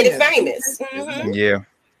 he made it famous. Mm-hmm. Yeah.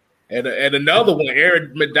 And another one,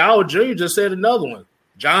 Eric McDowell Jr. just said another one.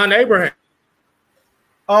 John Abraham.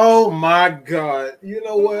 Oh my God! You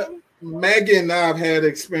know what? Maggie and I've had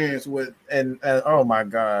experience with, and oh my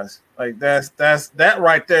gosh, like that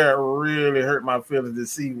right there really hurt my feelings to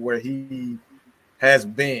see where he has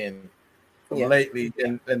been lately,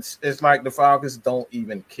 and it's like the Falcons don't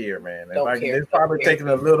even care, man. It's probably taking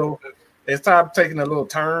a little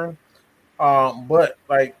turn, but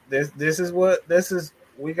like this is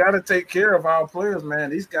we got to take care of our players, man.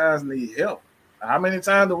 These guys need help. How many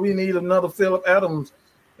times do we need another Phillip Adams?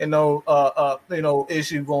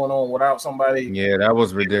 Issue going on without somebody. Yeah, that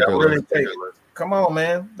was ridiculous. Come on,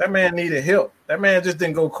 man. That man needed help. That man just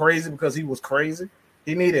didn't go crazy because he was crazy.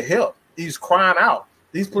 He needed help. He's crying out.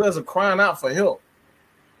 These players are crying out for help.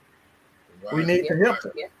 Right. We need to help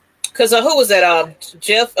them. Because who was that?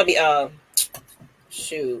 Jeff. I mean,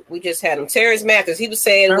 shoot, we just had him. Terrence Mathis. He was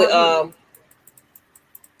saying with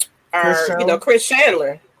Chris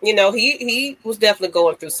Chandler. He was definitely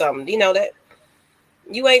going through something. That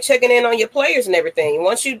you ain't checking in on your players and everything.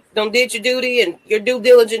 Once you done did your duty and your due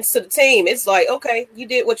diligence to the team, it's like, okay, you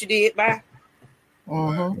did what you did. Bye.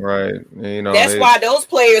 Mm-hmm. Right. That's why those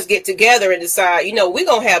players get together and decide, we're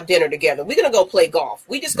going to have dinner together. We're going to go play golf.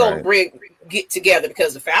 We just going to get together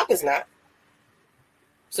because the Falcons not.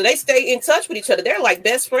 So they stay in touch with each other. They're like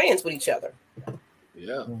best friends with each other.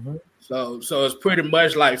 Yeah. Mm-hmm. So it's pretty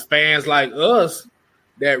much like fans like us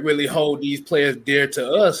that really hold these players dear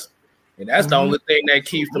to us. And that's the only thing that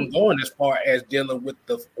keeps them going as far as dealing with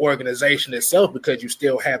the organization itself, because you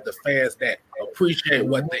still have the fans that appreciate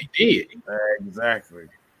what they did. Exactly.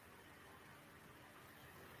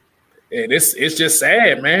 And it's just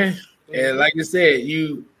sad, man. And like I said,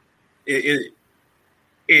 it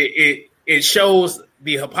shows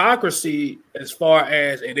the hypocrisy as far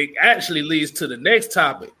as, and it actually leads to the next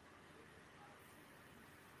topic.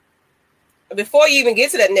 Before you even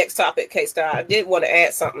get to that next topic, K-Star, I did want to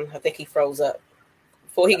add something. I think he froze up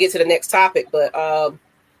before he gets to the next topic, but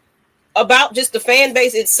about just the fan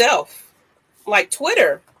base itself. Like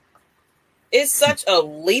Twitter is such a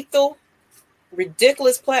lethal,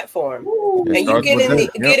 ridiculous platform. And you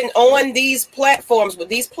getting on these platforms with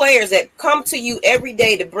these players that come to you every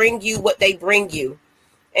day to bring you what they bring you.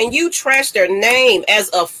 And you trash their name as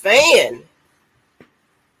a fan.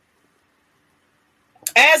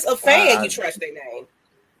 As a fan, you trash their name.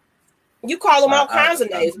 You call them all kinds of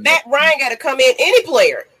names. Matt Ryan got to come in, any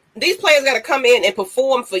player. These players got to come in and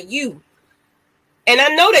perform for you. And I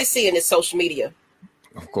know they see in this social media.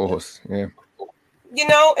 Of course, yeah.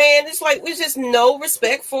 And it's like, there's just no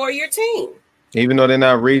respect for your team. Even though they're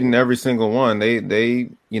not reading every single one, they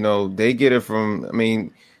get it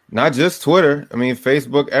from, not just Twitter.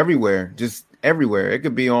 Facebook, everywhere, just everywhere. It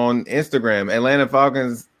could be on Instagram, Atlanta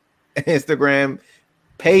Falcons Instagram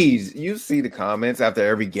page. You see the comments after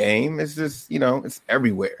every game. It's just, it's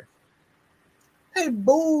everywhere. They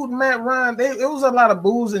booed Matt Ryan. It was a lot of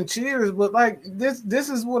boos and cheers, but this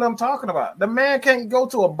is what I'm talking about. The man can't go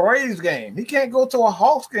to a Braves game. He can't go to a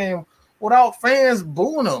Hawks game without fans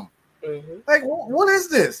booing him. Mm-hmm. What is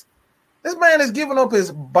this? This man is giving up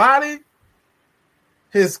his body,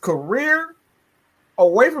 his career,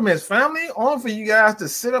 away from his family, on for you guys to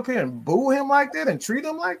sit up here and boo him like that and treat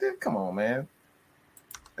him like that? Come on, man.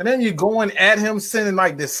 And then you're going at him,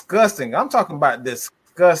 sending disgusting. I'm talking about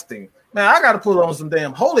disgusting. Man, I got to put on some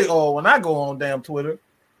damn holy oil when I go on damn Twitter.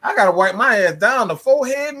 I got to wipe my ass down, the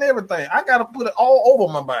forehead and everything. I got to put it all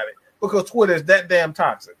over my body because Twitter is that damn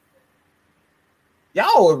toxic.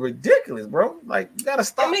 Y'all are ridiculous, bro. You got to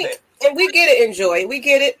stop that. And we get it, Enjoy. We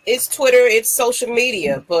get it. It's Twitter. It's social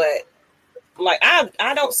media. But,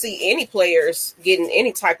 I don't see any players getting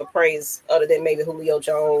any type of praise other than maybe Julio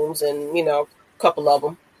Jones and, a couple of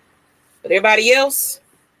them. But everybody else,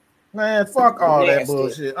 man, fuck all that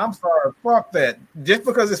bullshit. I'm sorry, fuck that. Just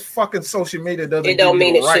because it's fucking social media doesn't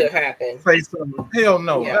mean it should happen. Say something. Hell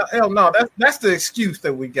no. Yeah. Hell no. That's the excuse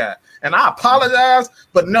that we got. And I apologize,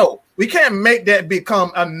 but no, we can't make that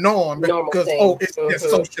become a norm because it's just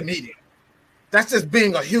social media. That's just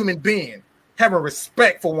being a human being, having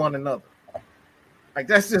respect for one another.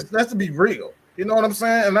 That's to be real. You know what I'm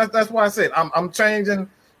saying? And that's why I said I'm changing.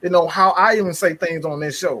 How I even say things on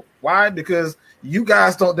this show. Why? Because you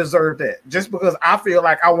guys don't deserve that. Just because I feel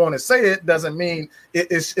like I want to say it doesn't mean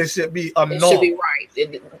it should be a norm. It should be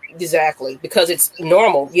right. Exactly. Because it's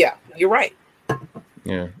normal. Yeah, you're right.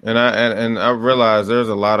 Yeah. And I realize there's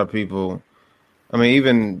a lot of people,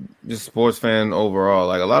 even just sports fan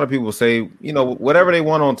overall, a lot of people say, whatever they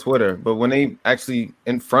want on Twitter, but when they actually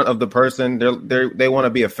in front of the person, they want to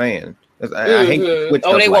be a fan. I hate switch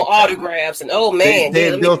they want autographs and man,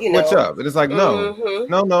 they'll switch up. And it's like no.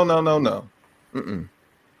 Mm-mm.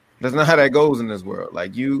 That's not how that goes in this world.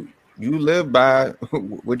 You live by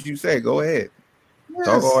what you say. Go ahead,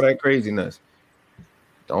 talk all that craziness.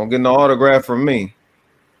 Don't get no autograph from me.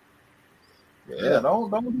 Yeah, don't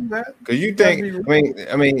do that. Because you think,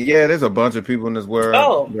 there's a bunch of people in this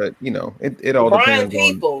world, but it all Brian depends.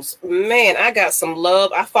 Peoples, man, I got some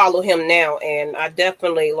love. I follow him now, and I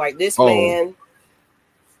definitely like this man.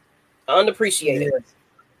 Unappreciated.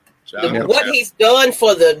 What he's done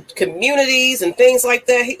for the communities and things like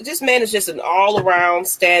that. This man is just an all-around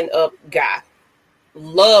stand-up guy,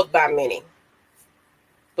 loved by many.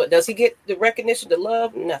 But does he get the recognition, the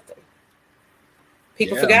love? Nothing.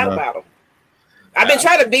 People forgot about him. I've been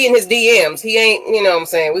trying to be in his DMs. He ain't, you know what I'm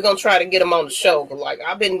saying? We're going to try to get him on the show. Like,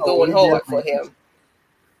 I've been going hard for him.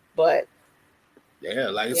 But. Yeah,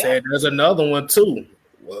 like I said, there's another one, too.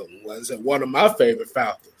 Well, was it one of my favorite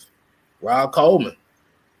Falcons? Ron Coleman.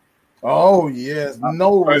 Oh, yes.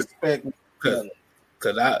 No respect.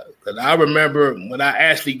 Because I remember when I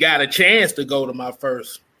actually got a chance to go to my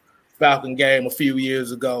first Falcon game a few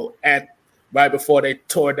years ago right before they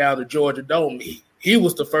tore down the Georgia Dome. He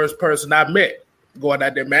was the first person I met going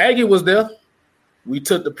out there. Maggie was there. We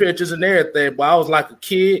took the pictures and everything, but I was like a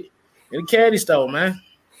kid in a candy store, man.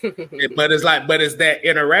 But it's that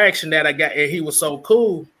interaction that I got, and he was so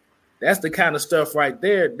cool. That's the kind of stuff right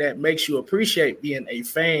there that makes you appreciate being a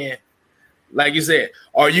fan. Like you said,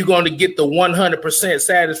 are you going to get the 100%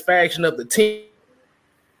 satisfaction of the team?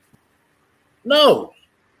 No.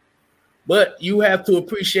 But you have to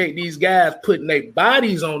appreciate these guys putting their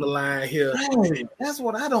bodies on the line here. Hey, that's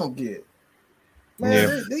what I don't get.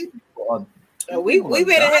 Man, these people we've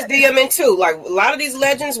been in his DM too. Like a lot of these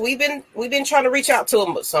legends, we've been trying to reach out to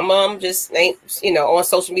them, but some of them just ain't, on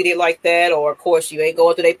social media like that. Or of course, you ain't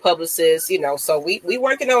going through their publicists, So we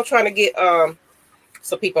working on trying to get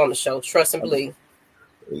some people on the show. Trust and believe.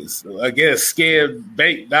 I guess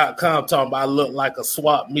scaredbait.com talking about I look like a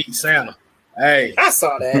swap meet Santa. Hey, I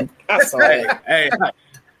saw that. Hey,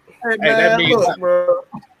 that means look, bro.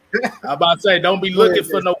 I'm about to say, don't be looking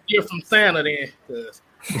for no gift from Santa then, because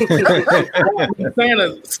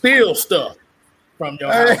Santa steals stuff from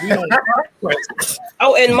your house.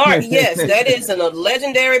 Oh, and Mark, yes, that is a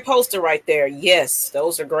legendary poster right there. Yes,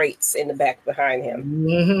 those are greats in the back behind him.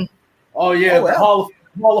 Mm-hmm. Oh yeah, the Hall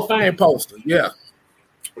of Fame poster. Yeah.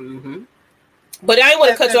 Mm-hmm. But I didn't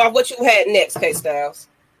want to cut you off. What you had next, K Styles?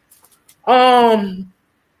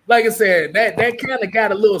 Like I said, that kind of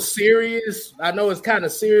got a little serious. I know it's kind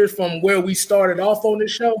of serious from where we started off on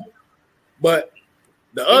this show, but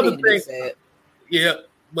the other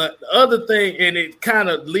thing, and it kind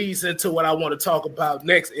of leads into what I want to talk about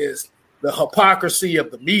next, is the hypocrisy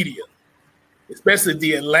of the media, especially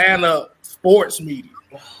the Atlanta sports media,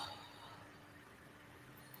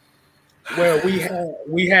 where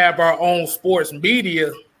we have our own sports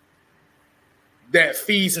media that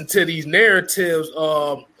feeds into these narratives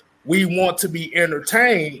of we want to be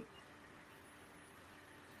entertained,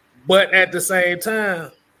 but at the same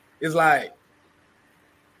time, it's like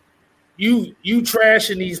you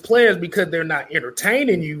trashing these players because they're not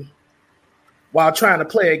entertaining you while trying to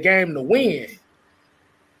play a game to win.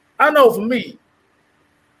 I know for me,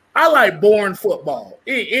 I like boring football.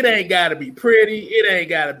 It ain't got to be pretty. It ain't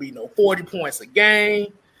got to be no 40 points a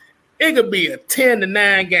game. It could be a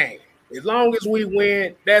 10-9 game. As long as we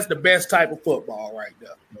win, that's the best type of football right there.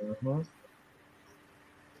 Mm-hmm.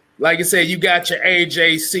 Like I said, you got your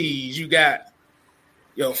AJCs, you got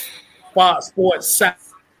your Fox Sports,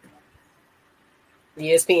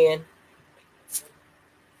 ESPN.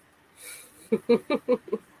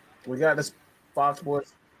 We got this Fox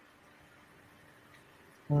Sports.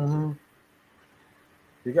 Mm-hmm.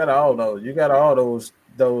 You got all those. You got all those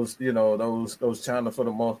those channels for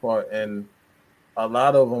the most part, and a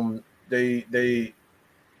lot of them they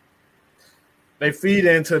feed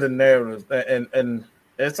into the narratives, and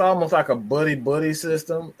it's almost like a buddy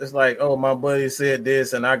system. It's like, oh, my buddy said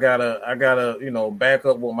this, and I gotta back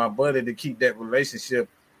up with my buddy to keep that relationship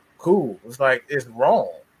cool. It's like, it's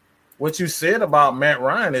wrong. What you said about Matt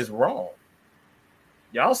Ryan is wrong.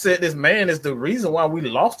 Y'all said this man is the reason why we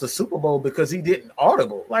lost the Super Bowl because he didn't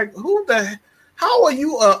audible. Like, how are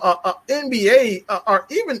you a NBA or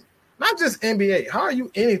even not just NBA? How are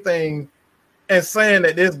you anything and saying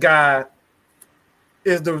that this guy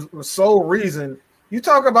is the sole reason? You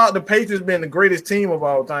talk about the Patriots being the greatest team of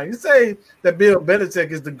all time. You say that Bill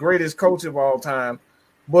Belichick is the greatest coach of all time,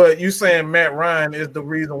 but you saying Matt Ryan is the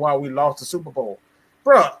reason why we lost the Super Bowl.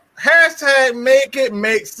 Bro, hashtag make it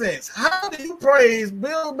make sense. How do you praise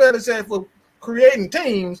Bill Belichick for creating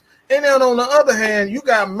teams, and then on the other hand, you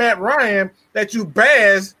got Matt Ryan that you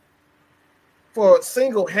bash for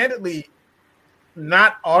single-handedly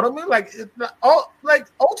not audible? Like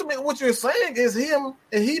ultimately what you're saying is him,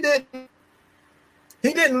 and he didn't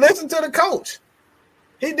listen to the coach.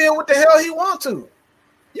 He did what the hell he wanted to.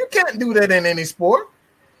 You can't do that in any sport.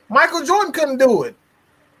 Michael Jordan couldn't do it.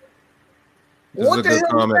 This is a good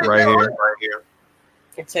comment right here.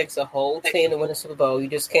 It takes a whole team to win a Super Bowl. You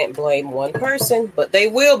just can't blame one person, but they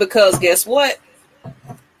will, because guess what?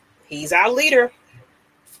 He's our leader.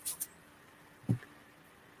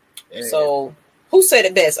 Yeah. So who said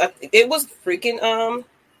it best? It was freaking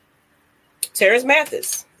Terrence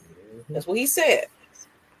Mathis. That's what he said.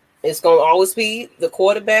 It's going to always be the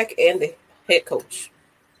quarterback and the head coach.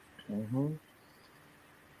 Mm-hmm.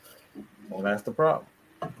 Well, that's the problem.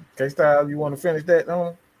 K-Style, you want to finish that,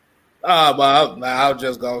 don't? But I'll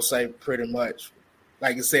just gonna say pretty much,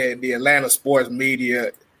 like I said, the Atlanta sports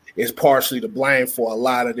media is partially to blame for a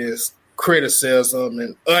lot of this criticism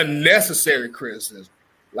and unnecessary criticism.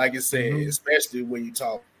 Like I said, especially when you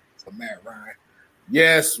talk to Matt Ryan.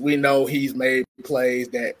 Yes, we know he's made plays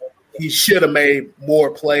that he should have made more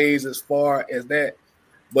plays as far as that.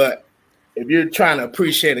 But if you're trying to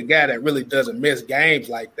appreciate a guy that really doesn't miss games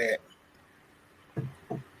like that,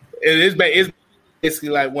 it's basically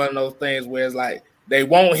like one of those things where it's like they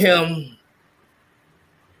want him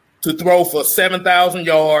to throw for 7,000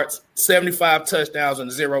 yards, 75 touchdowns,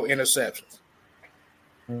 and 0 interceptions.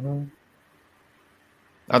 Mm-hmm.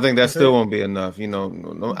 I think that still won't be enough. You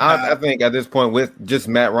know, I think at this point with just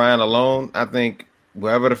Matt Ryan alone, I think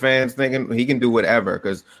whoever the fans thinking, he can do whatever.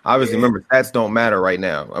 Because obviously, remember, stats don't matter right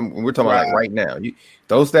now. We're talking about like right now.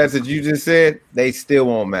 Those stats that you just said, they still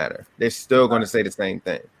won't matter. They're still going to say the same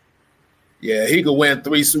thing. Yeah, he could win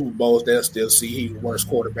 3 Super Bowls. They'll still see he's the worst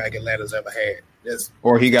quarterback Atlanta's ever had.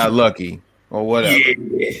 Or he got lucky or whatever.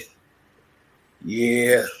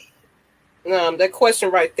 Yeah. That question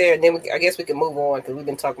right there, and then I guess we can move on because we've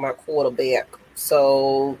been talking about quarterback.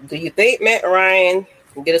 So, do you think Matt Ryan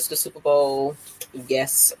can get us to the Super Bowl?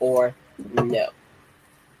 Yes or no?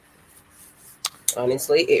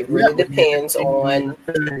 Honestly, it really depends on,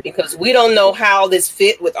 because we don't know how this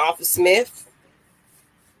fit with Arthur Smith.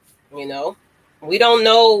 You know, we don't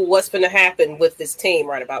know what's going to happen with this team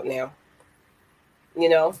right about now. You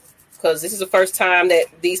know, because this is the first time that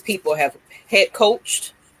these people have head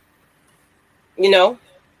coached. You know,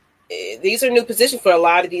 these are new positions for a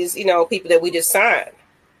lot of these, people that we just signed.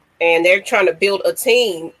 And they're trying to build a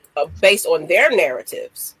team based on their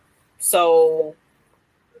narratives. So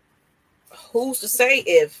who's to say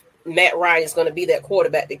if Matt Ryan is going to be that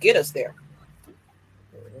quarterback to get us there?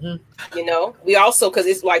 Mm-hmm. We also, because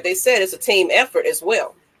it's like they said, it's a team effort as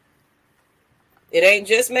well. It ain't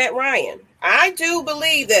just Matt Ryan. I do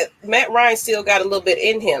believe that Matt Ryan still got a little bit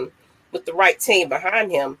in him with the right team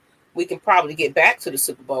behind him. We can probably get back to the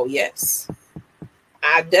Super Bowl. Yes,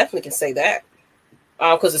 I definitely can say that.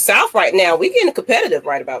 Because the South right now, we're getting competitive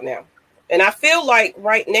right about now. And I feel like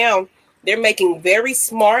right now they're making very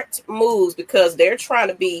smart moves because they're trying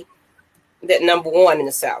to be that number one in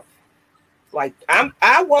the South. Like,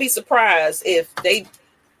 I won't be surprised if they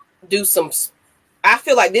do some. I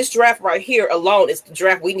feel like this draft right here alone is the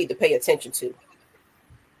draft we need to pay attention to.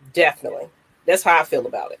 Definitely. That's how I feel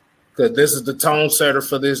about it. Because this is the tone setter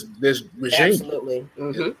for this regime. Absolutely.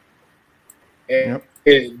 Mm-hmm.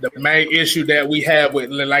 And the main issue that we have with,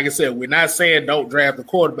 like I said, we're not saying don't draft the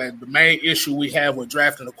quarterback. The main issue we have with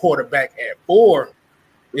drafting the quarterback at 4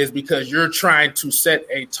 is because you're trying to set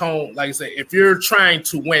a tone. Like I said, if you're trying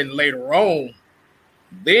to win later on,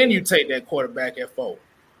 then you take that quarterback at 4.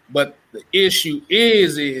 But the issue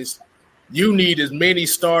is you need as many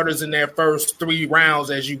starters in that first 3 rounds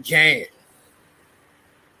as you can.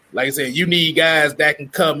 Like I said, you need guys that can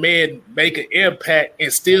come in, make an impact,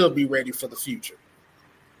 and still be ready for the future.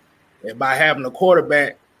 And by having a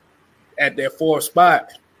quarterback at that 4th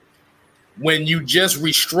spot, when you just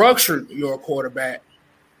restructure your quarterback,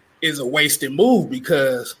 is a wasted move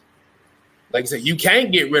because, like I said, you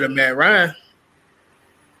can't get rid of Matt Ryan.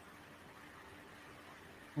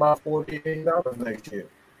 About $48 million next year.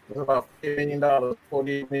 It's about $50 million,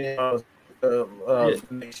 $48 million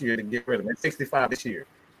next year to get rid of him. 65 this year.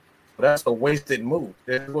 So that's a wasted move.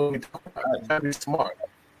 That's what we talk about. You gotta be smart.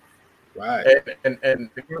 Right. And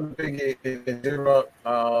the other thing is zero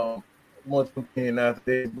more than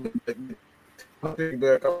after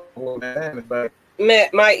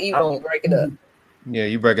Matt, Mike, you break it up. Yeah,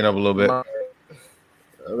 you breaking up a little bit. I'd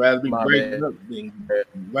rather be breaking up than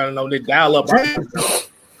running on this dial up.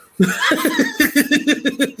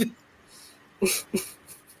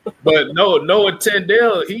 But Noah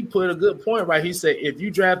Tendell, he put a good point, right? He said, if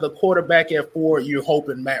you draft a quarterback at 4, you're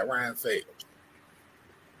hoping Matt Ryan fails.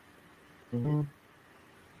 Mm-hmm.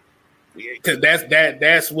 Because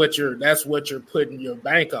that's what you're putting your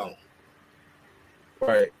bank on,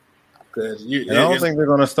 right? Because I don't think they're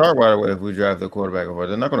going to start right away if we draft the quarterback over.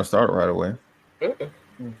 They're not going to start right away.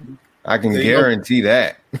 Mm-hmm. I can guarantee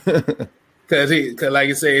that. Because like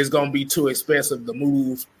I said, it's going to be too expensive to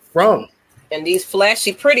move from. And these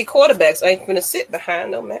flashy, pretty quarterbacks ain't going to sit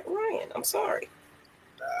behind no Matt Ryan. I'm sorry.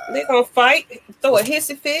 They're going to fight, throw a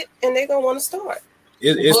hissy fit, and they're going to want to start.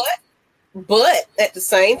 But at the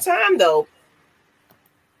same time, though,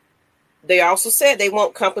 they also said they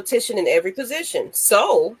want competition in every position.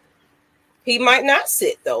 So He might not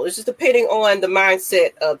sit though. It's just depending on the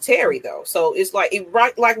mindset of Terry though. So it's like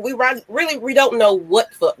we don't know what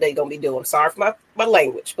the fuck they gonna be doing. Sorry for my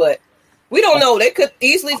language, but we don't know. They could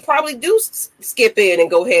easily probably do skip in and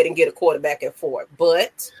go ahead and get a quarterback at 4.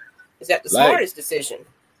 But is that the smartest decision?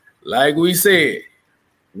 Like we said,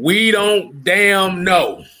 we don't damn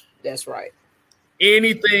know. That's right.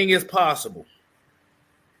 Anything is possible.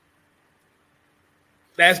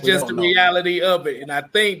 That's just the reality of it. And I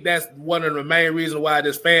think that's one of the main reasons why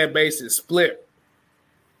this fan base is split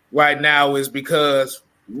right now is because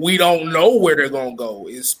we don't know where they're going to go.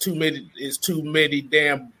 It's too many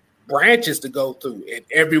damn branches to go through, and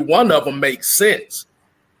every one of them makes sense.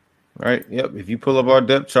 Right. Yep. If you pull up our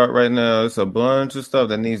depth chart right now, it's a bunch of stuff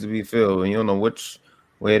that needs to be filled, and you don't know which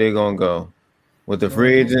way they're going to go. With the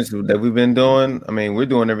free agents that we've been doing, I mean, we're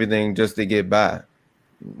doing everything just to get by.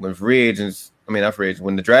 When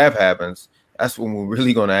when the draft happens, that's when we're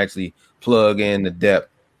really going to actually plug in the depth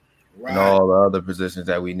and all the other positions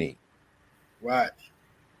that we need. Right.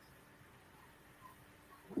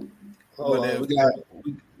 Hold on.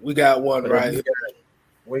 We got one right here.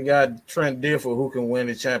 We got Trent Dilfer who can win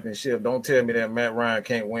the championship. Don't tell me that Matt Ryan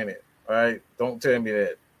can't win it. All right? Don't tell me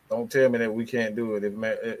that. Don't tell me that we can't do it.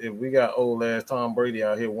 If we got old ass Tom Brady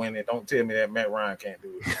out here winning, don't tell me that Matt Ryan can't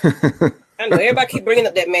do it. I know everybody keep bringing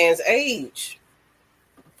up that man's age.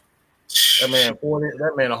 That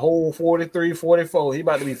man a whole 43, 44. He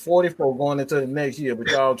about to be 44 going into the next year, but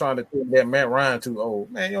y'all trying to tell that Matt Ryan too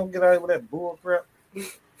old. Man, you don't get out with that bull crap.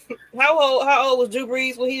 How old was Drew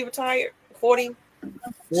Brees when he retired? 40?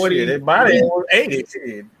 40. Shit, his body was 80.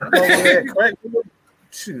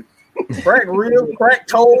 Shit. Crack ribs, crack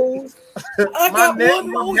toes. I got one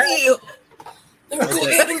more year. Let me go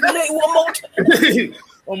ahead and play one more time.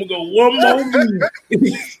 I'm gonna go one more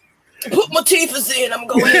year. Put my teeth in. I'm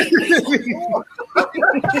going ahead.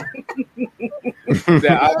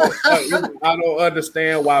 I don't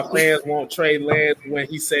understand why fans won't trade Lance when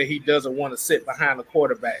he said he doesn't want to sit behind the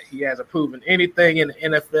quarterback. He hasn't proven anything in the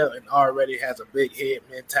NFL and already has a big head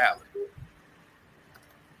mentality.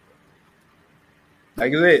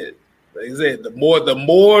 Like I said,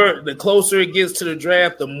 the closer it gets to the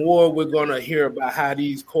draft, the more we're gonna hear about how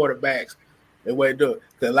these quarterbacks the way they do it.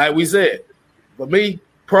 Because like we said, for me,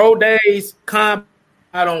 pro days, I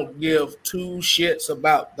don't give two shits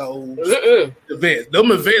about those events.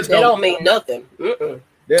 Them events don't mean nothing.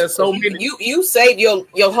 There's so many. You saved your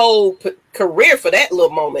whole career for that little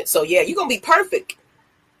moment. So yeah, you're gonna be perfect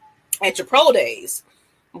at your pro days,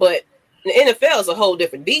 but the NFL is a whole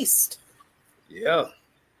different beast. Yeah.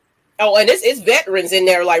 Oh, and it's veterans in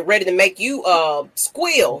there, like ready to make you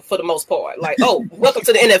squeal for the most part. Like, oh, welcome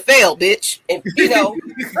to the NFL, bitch, and you know.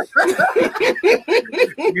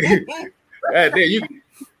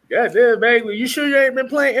 Goddamn, Bagley, you sure you ain't been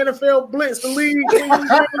playing NFL Blitz the league? You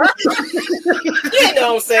know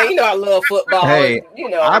what I'm saying? You know I love football. Hey, you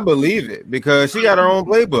know I believe it because she got her own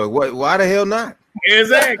playbook. Why the hell not?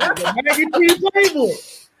 Exactly, the Maggie T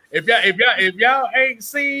playbook. If y'all ain't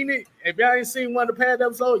seen it, if y'all ain't seen one of the past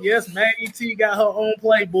episodes, yes, Maggie T got her own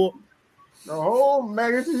playbook. The whole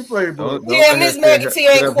Maggie T playbook. Yeah, Miss Maggie T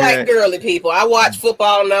ain't quite girly, people. I watch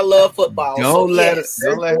football and I love football. Don't let her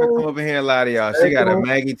come over here and lie to y'all. She got a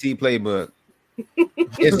Maggie T playbook.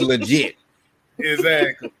 It's legit.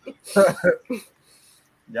 Exactly.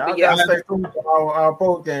 Y'all gotta stay tuned to our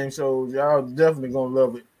post game shows. Y'all definitely gonna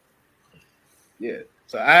love it. Yeah.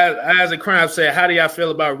 So Isaac Crime said, how do y'all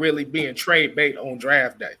feel about really being trade bait on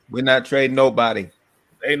draft day? We're not trading nobody.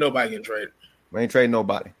 Ain't nobody getting traded. We ain't trading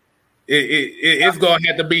nobody. It's going to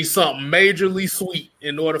have to be something majorly sweet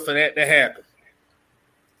in order for that to happen.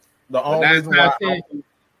 The only reason why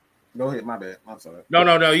go ahead, my bad. I'm sorry.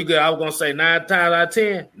 No, you good. I was going to say 9 times out of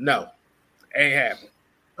 10, no. Ain't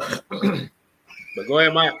happening. But go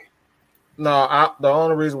ahead, Mike. No, the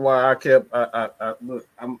only reason why I kept look,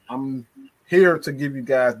 I'm here to give you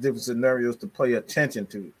guys different scenarios to pay attention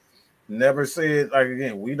to. Never said, like,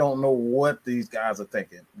 again, we don't know what these guys are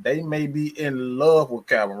thinking. They may be in love with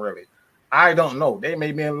Calvin Ridley. I don't know. They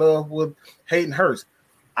may be in love with Hayden Hurst.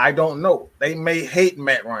 I don't know. They may hate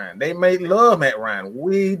Matt Ryan. They may love Matt Ryan.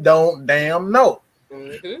 We don't damn know.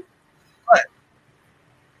 Mm-hmm. But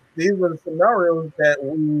these are the scenarios that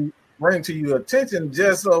we bring to your attention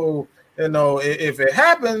just so, you know, if it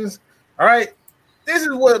happens, all right, this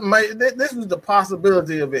is the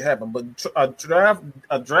possibility of it happening. But a draft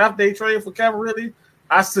day trade for Calvin Ridley,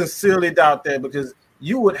 I sincerely doubt that because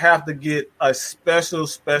you would have to get a special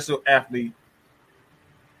athlete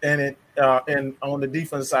and on the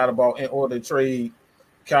defense side of the ball in order to trade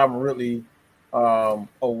Calvin Ridley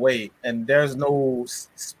away. And there's no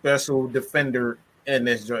special defender in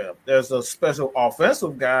this draft. There's a special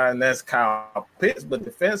offensive guy, and that's Kyle Pitts. But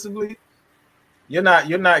defensively, you're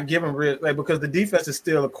not giving rid, like, because the defense is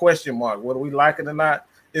still a question mark. Whether we like it or not,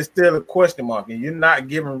 it's still a question mark, and you're not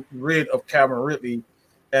giving rid of Calvin Ridley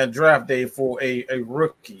at draft day for a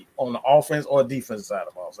rookie on the offense or defense side of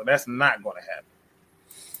the ball. So that's not going to happen.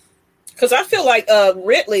 Because I feel like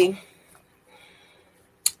Ridley,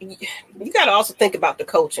 you got to also think about the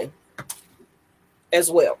coaching as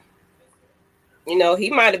well. You know, he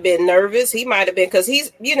might have been nervous. He might have been, because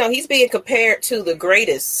he's being compared to the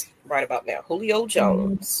greatest right about now, Julio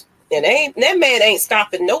Jones. And that man ain't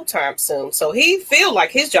stopping no time soon. So he feel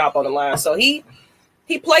like his job on the line. So he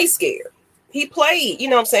plays scared. He played, you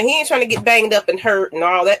know what I'm saying? He ain't trying to get banged up and hurt and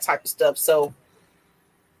all that type of stuff. So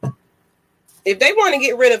if they want to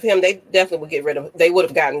get rid of him, they definitely would get rid of him. They would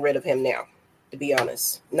have gotten rid of him now, to be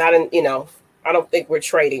honest. Not in, you know, I don't think we're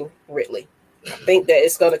trading Ridley. I think that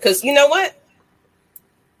it's going to, because you know what?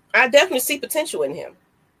 I definitely see potential in him.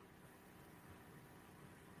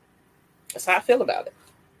 That's how I feel about it.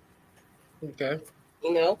 Okay.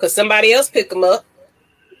 You know, because somebody else pick him up.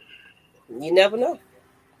 You never know.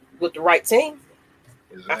 With the right team.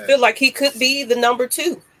 Exactly. I feel like he could be the number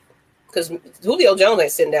 2. Because Julio Jones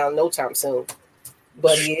ain't sitting down no time soon.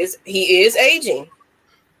 But he is aging.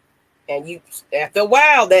 And you, after a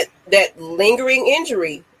while, that lingering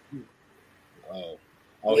injury,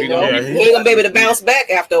 he ain't gonna be able to bounce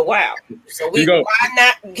back after a while. So why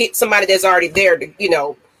not get somebody that's already there to, you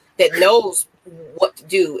know, that knows what to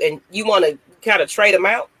do, and you want to kind of trade them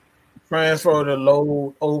out? Transfer the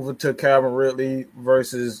load over to Calvin Ridley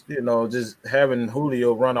versus, you know, just having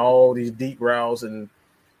Julio run all these deep routes and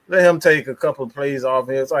let him take a couple of plays off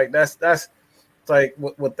here. It's like that's it's like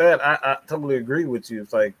with that, I totally agree with you.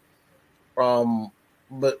 It's like,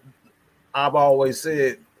 but I've always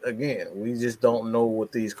said, again, we just don't know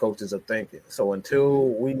what these coaches are thinking. So until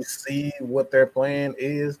we see what their plan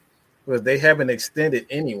is, because they haven't extended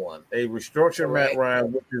anyone, they restructured Matt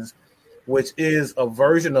Ryan, which is a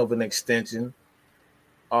version of an extension,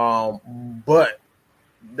 but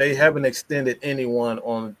they haven't extended anyone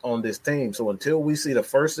on this team. So until we see the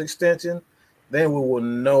first extension, then we will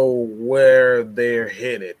know where they're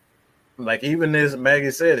headed. Like even this, Maggie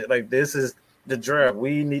said it, like this is the draft.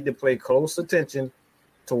 We need to pay close attention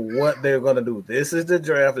to what they're going to do. This is the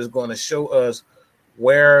draft is going to show us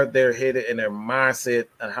where they're headed and their mindset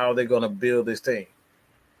and how they're going to build this team.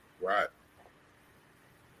 Right.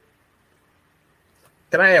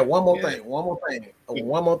 Can I add one more thing? One more thing.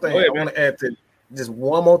 I want to add to just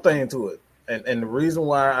one more thing to it. And the reason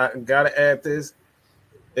why I got to add this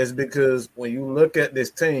is because when you look at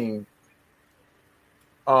this team,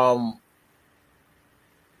 Arthur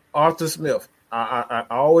Smith, I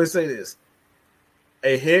always say this,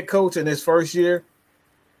 a head coach in his first year,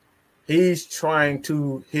 he's trying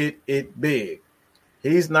to hit it big.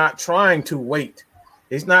 He's not trying to wait.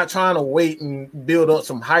 He's not trying to wait and build up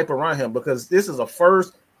some hype around him because this is a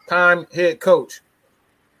first-time head coach.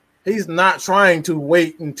 He's not trying to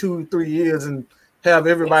wait in 2-3 years and have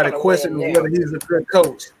everybody question whether he's a good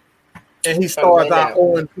coach. And he starts out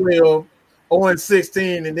 0-12,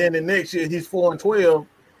 0-16, and then the next year he's 4-12.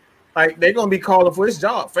 Like, they're going to be calling for his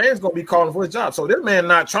job. Fans going to be calling for his job. So this man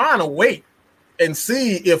not trying to wait and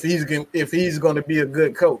see if he's going to be a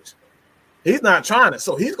good coach. He's not trying to.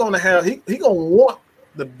 So he's going to have he going to want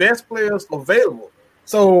the best players available.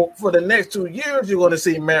 So for the next 2 years, you're going to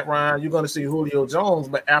see Matt Ryan, you're going to see Julio Jones,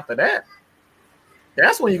 but after that,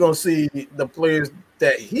 that's when you're going to see the players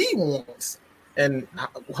that he wants and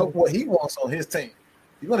what he wants on his team.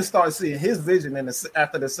 You're going to start seeing his vision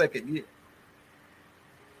after the second year.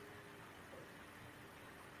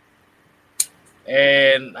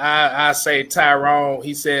 And I say Tyrone,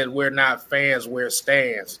 he said, we're not fans, we're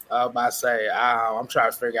stands. I was about to say, I'm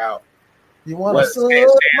trying to figure out. You want to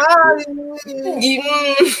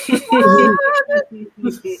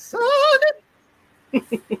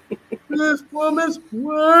this woman's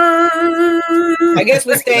word. I guess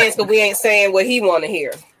we stands because we ain't saying what he want to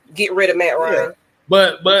hear. Get rid of Matt Ryan.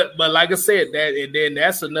 But like I said, that and then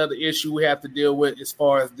that's another issue we have to deal with as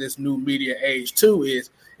far as this new media age too is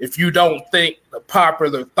if you don't think the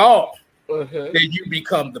popular thought, then you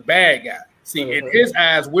become the bad guy. See, in his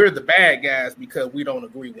eyes, we're the bad guys because we don't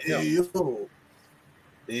agree with him.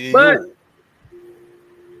 But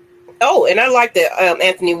and I like that,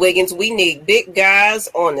 Anthony Wiggins. We need big guys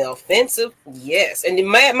on the offensive. Yes, and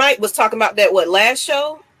Matt Mike was talking about that. What last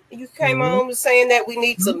show you came on saying that we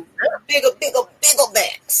need some bigger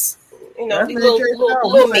backs. You know, these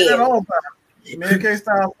little men. Man,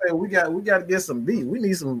 K-Style said we got to get some beef. We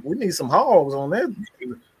need some hogs on that.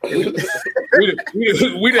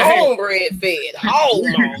 we homebred fed hog.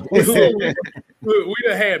 We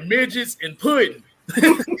done had midgets and pudding. We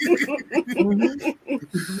need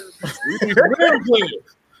real players.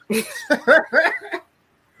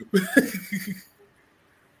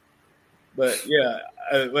 But yeah,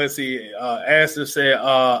 let's see. Astor said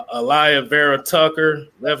Elia Vera Tucker,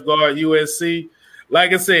 left guard USC.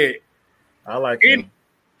 Like I said, I like him.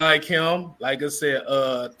 Like I said,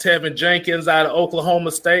 Tevin Jenkins out of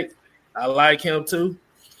Oklahoma State. I like him too.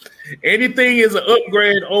 Anything is an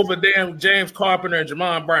upgrade over damn James Carpenter and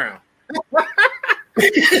Jamon Brown.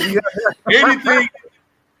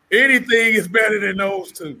 anything is better than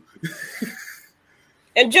those two.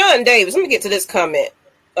 And John Davis, let me get to this comment.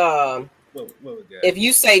 If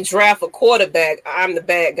you say draft a quarterback, I'm the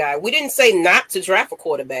bad guy. We didn't say not to draft a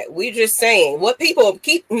quarterback. We're just saying what people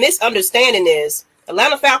keep misunderstanding is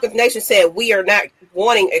Atlanta Falcons Nation said we are not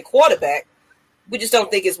wanting a quarterback. We just don't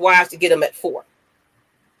think it's wise to get him at 4.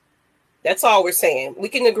 That's all we're saying. We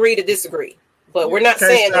can agree to disagree, but we're not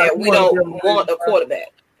saying that we don't want a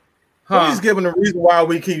quarterback. Please give them the reason why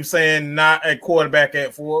we keep saying not a quarterback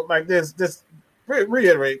at 4. Like this, just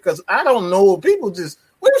reiterate, because I don't know. People just.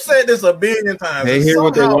 We've said this a billion times. They hear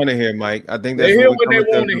what they want to hear, Mike. I think that's they hear what they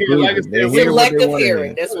want to hear. Like I said, selective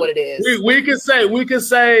hearing. That's what it is. We can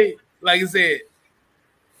say, like I said,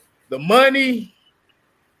 the money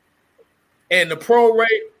and the pro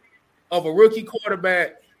rate of a rookie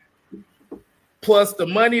quarterback, plus the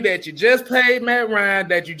money that you just paid Matt Ryan,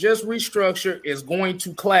 that you just restructured, is going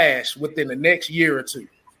to clash within the next year or two.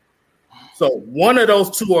 So one of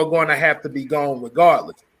those two are going to have to be gone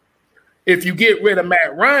regardless. If you get rid of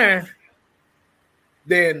Matt Ryan,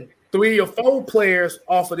 then 3 or 4 players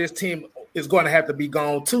off of this team is going to have to be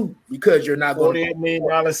gone too, because you're not going $48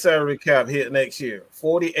 million salary cap hit next year.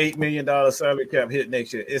 $48 million salary cap hit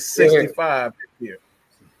next year. It's 65 this year.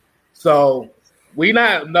 So we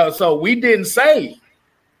didn't say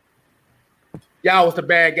y'all was the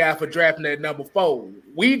bad guy for drafting at number 4.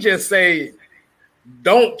 We just say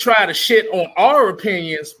don't try to shit on our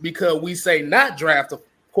opinions because we say not draft a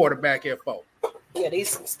quarterback at 4. Yeah,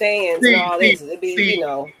 these stands and all this. It'd be,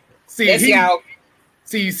 that's y'all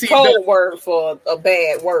code word for a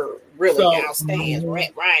bad word. Really, y'all stands.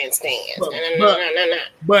 Ryan stands.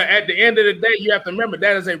 But at the end of the day, you have to remember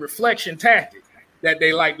that is a reflection tactic that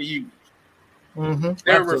they like to use. Mm-hmm.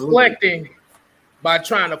 They're reflecting by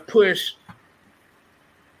trying to push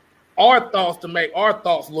our thoughts to make our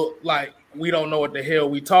thoughts look like we don't know what the hell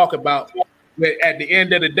we talk about. But at the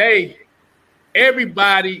end of the day,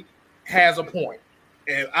 everybody has a point.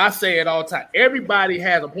 And I say it all the time. Everybody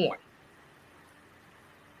has a point.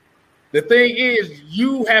 The thing is,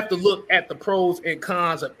 you have to look at the pros and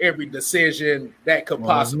cons of every decision that could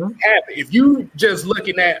possibly happen. If you just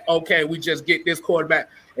looking at, okay, we just get this quarterback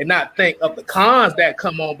and not think of the cons that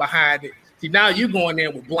come on behind it, see, now you're going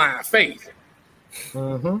in with blind faith.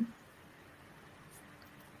 Mm-hmm.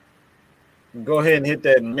 Go ahead and hit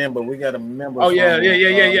that member. We got a member. Oh, yeah.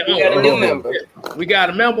 We got a new member. We got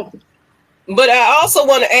a member. But I also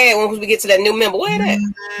want to add, when we get to that new member, where that?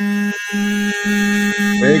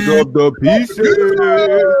 Pick up the pieces.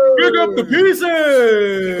 Pick up the pieces.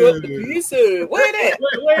 Pick up the pieces. Where that?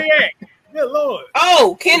 Where at? Good Lord.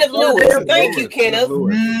 Oh, Kenneth Lewis. Thank you, Kenneth. Oh,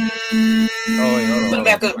 wait, hold on. Put it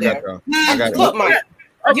back up there. I got it. Look, Mike.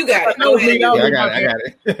 You got it. Go ahead. Yeah, I got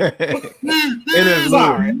it. It is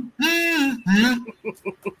Sorry.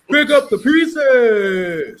 Pick up the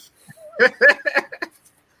pieces.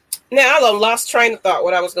 Now, I lost train of thought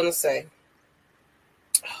what I was going to say.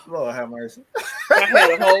 Lord have mercy. I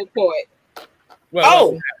had a whole point.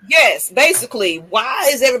 Yes. Basically,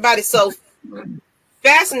 why is everybody so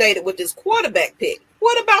fascinated with this quarterback pick?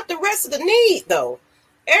 What about the rest of the need, though?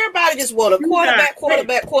 Everybody just want a quarterback.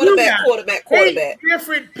 8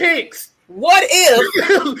 different picks. What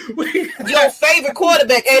if your favorite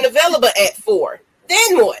quarterback ain't available at 4?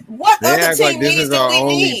 Then what? What other team needs do we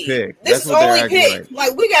need? Pick. This is only pick.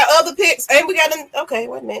 Like we got other picks, and we got okay.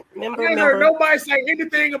 Wait a minute. I ain't heard nobody say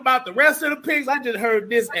anything about the rest of the picks. I just heard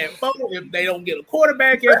this at 4. If they don't get a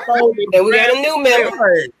quarterback at 4, then we got a new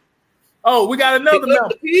member. Oh, we got another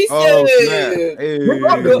member. Oh, snap. Hey.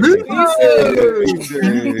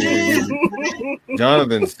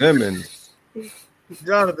 Jonathan Simmons.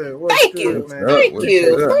 Jonathan, thank you.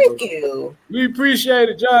 We appreciate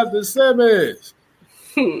it, Jonathan Simmons.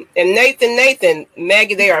 And Nathan,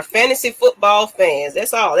 Maggie, they are fantasy football fans.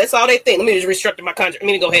 That's all they think. Let me just restructure my contract.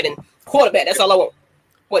 Let me go ahead and quarterback. That's all I want.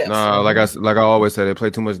 What else? Nah, like I always said, they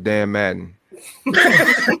play too much damn Madden.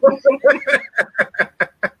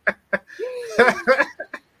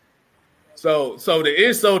 So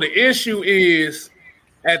the issue is,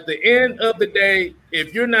 at the end of the day,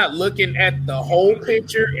 if you're not looking at the whole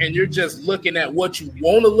picture and you're just looking at what you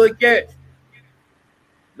want to look at,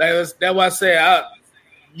 that's why I say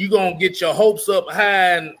you're going to get your hopes up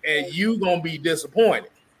high and you're going to be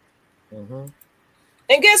disappointed. Mm-hmm.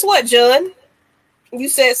 And guess what, John? You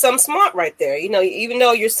said something smart right there. You know, even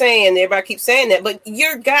though you're saying, everybody keeps saying that, but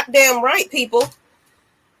you're goddamn right, people.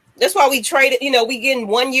 That's why we traded, we getting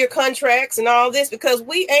 1-year contracts and all this, because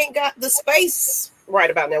we ain't got the space right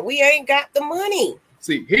about now. We ain't got the money.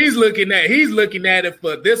 See, he's looking at it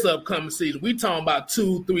for this upcoming season. We talking about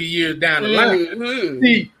 2-3 years down the line. Mm-hmm.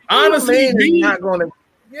 See, honestly, not going to.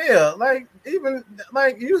 Yeah, like even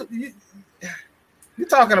like you're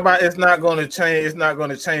talking about it's not going to change. It's not going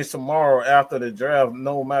to change tomorrow after the draft,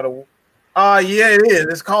 no matter. Yeah, it is.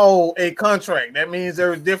 It's called a contract. That means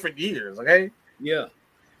there's different years. Okay. Yeah.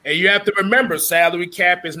 And you have to remember, salary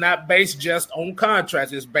cap is not based just on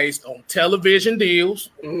contracts. It's based on television deals,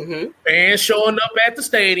 mm-hmm. fans showing up at the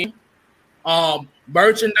stadium,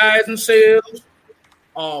 merchandising sales,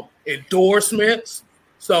 endorsements.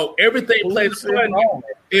 So everything plays a part.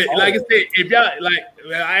 Like I said, if y'all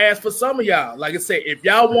I asked for some of y'all. Like I said, if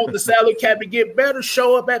y'all want the salary cap to get better,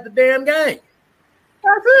 show up at the damn game.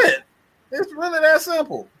 That's it. It's really that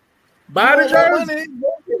simple. Buy the jersey.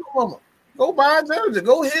 Go buy a jersey.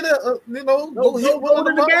 Go hit go hit one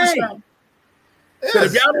of the game.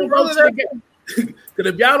 Because if y'all don't go to the game,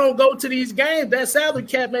 because if y'all don't go to these games, that salary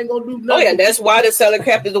cap ain't gonna do nothing. Oh yeah, that's why the salary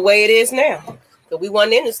cap is the way it is now. Because we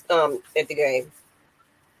wasn't in this at the game.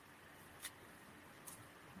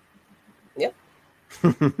 Yep.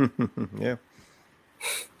 Yeah.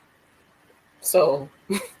 So.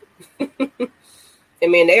 I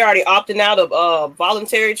mean, they already opting out of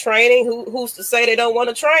voluntary training. Who's to say they don't want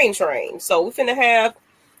to train? So we're finna have,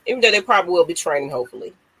 even though they probably will be training,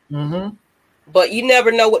 hopefully. Mm-hmm. But you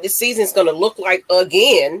never know what the season's going to look like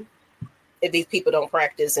again if these people don't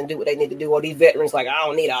practice and do what they need to do. Or these veterans like, I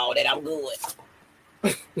don't need all that. I'm good.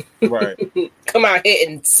 Right. Come out here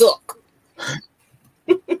and suck.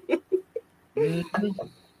 Mm-hmm.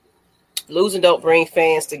 Losing don't bring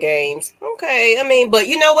fans to games. Okay, I mean, but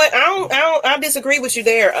you know what? I disagree with you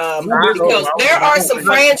there. Because there are some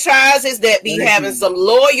franchises that be having some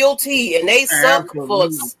loyalty, and they suck for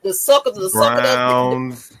the sucker.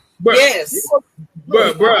 Browns. Yes,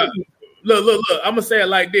 bro. Look. I'm gonna say it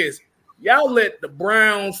like this: y'all let the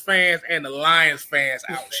Browns fans and the Lions fans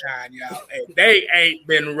outshine y'all, and they ain't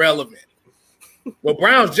been relevant. Well,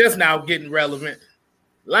 Browns just now getting relevant.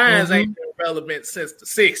 Lions ain't been relevant since the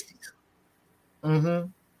 60s. Mm-hmm.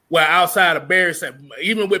 Well, outside of Barry Sanders,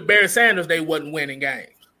 even with Barry Sanders, they wasn't winning games.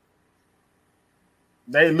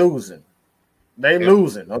 They losing.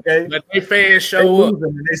 Okay, but they fans show up.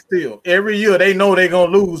 And they still every year they know they're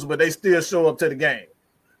gonna lose, but they still show up to the game.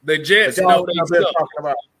 The Jets know they talking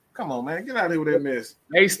about. Come on, man, get out of here with that mess.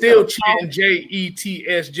 They still chanting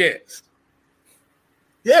Jets Jets.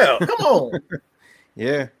 Yeah, come on.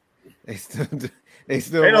 Yeah, they still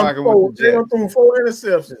rocking with the Jets. They don't threw 4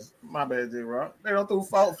 interceptions. My bad, J-Rock. They don't threw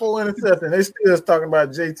 4 interceptions. They still talking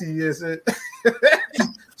about JTS.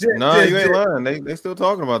 No, you ain't lying. They still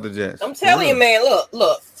talking about the Jets. I'm telling you, man.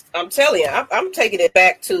 Look. I'm telling you, I'm taking it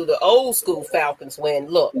back to the old school Falcons when,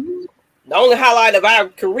 look, the only highlight of our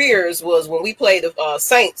careers was when we played the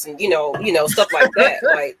Saints and, stuff like that.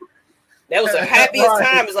 Like, that was the happiest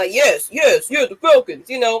time. It's like, yes, you're the Falcons.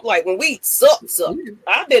 Like when we suck.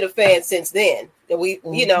 I've been a fan since then. And we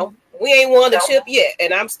ain't won the chip yet,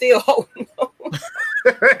 and I'm still holding on.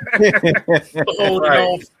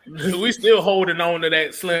 We still holding on to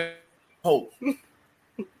that slim hope.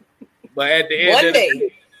 But at the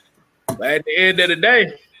end of the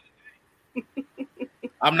day,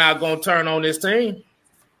 I'm not gonna turn on this team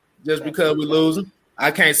just because we're losing.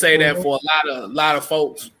 I can't say that for a lot of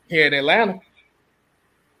folks here in Atlanta.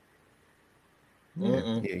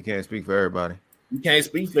 Yeah, you can't speak for everybody. You can't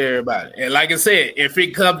speak for everybody. And like I said, if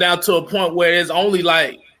it comes down to a point where there's only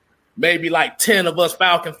maybe 10 of us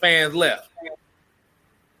Falcon fans left,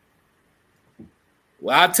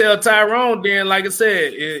 well, I tell Tyrone then, like I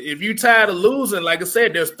said, if you tired of losing, like I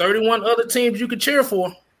said, there's 31 other teams you can cheer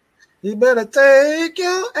for. You better take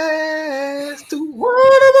your ass to one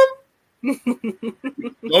of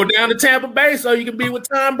them. Go down to Tampa Bay so you can be with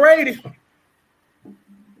Tom Brady.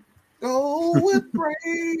 Go with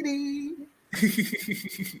Brady.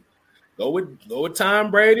 Go with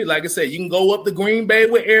Tom Brady. Like I said, you can go up to Green Bay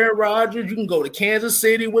with Aaron Rodgers. You can go to Kansas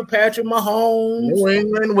City with Patrick Mahomes. New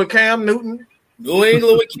England with Cam Newton. New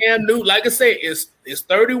England with Cam Newton. Like I said, it's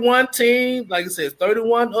 31 teams. Like I said, it's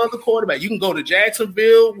 31 other quarterbacks. You can go to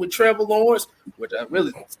Jacksonville with Trevor Lawrence, which I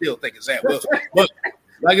really still think is Zach Wilson. But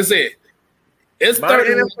like I said, it's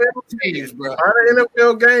 31 teams, bro. Buy the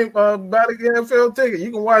NFL game, buy the NFL ticket. You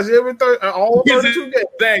can watch every all 32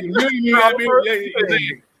 games.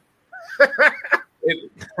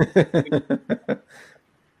 Exactly.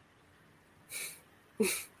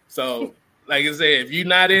 So, like I said, if you're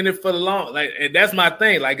not in it for the long, like, and that's my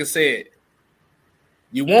thing. Like I said,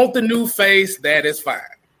 you want the new face, that is fine.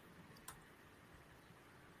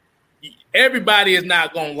 Everybody is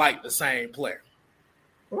not going to like the same player.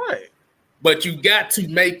 Right. But you got to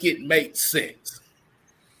make it make sense.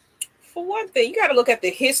 For one thing, you got to look at the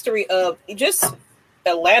history of just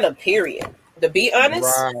Atlanta, period. To be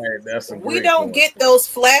honest, we don't get those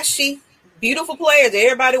flashy, beautiful players that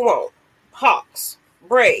everybody wants. Hawks,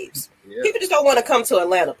 Braves. Yeah. People just don't want to come to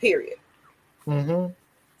Atlanta, period. Mm-hmm.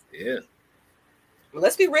 Yeah.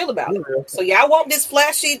 Let's be real about it. So y'all want this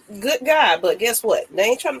flashy good guy, but guess what? They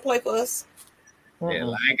ain't trying to play for us. Yeah,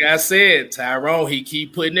 like I said, Tyrone, he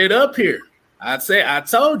keep putting it up here. I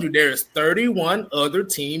told you there's 31 other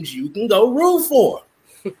teams you can go root for.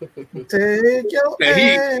 Take your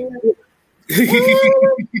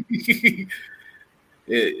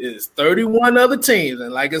It's 31 other teams,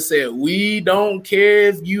 and like I said, we don't care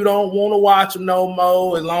if you don't want to watch them no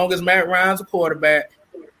more. As long as Matt Ryan's a quarterback,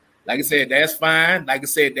 like I said, that's fine. Like I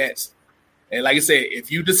said,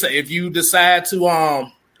 if you decide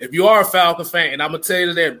to if you are a Falcon fan, and I'm gonna tell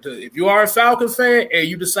you that if you are a Falcon fan and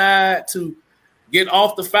you decide to get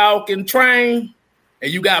off the Falcon train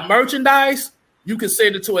and you got merchandise, you can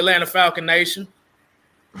send it to Atlanta Falcon Nation.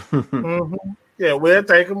 Mm-hmm. Yeah, we'll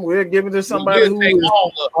take them. We'll give it to somebody who is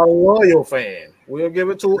a loyal fan. We'll give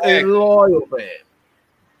it to a loyal fan.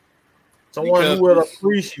 Someone who will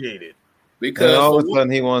appreciate it. Because all of a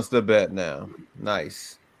sudden he wants to bet now.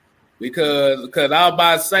 Nice. Because I was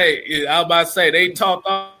about to say they talked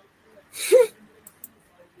on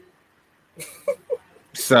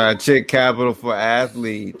Side chick capital for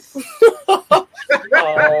athletes.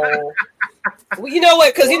 Well, you know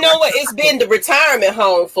what? Because you know what? It's been the retirement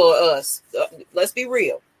home for us. Let's be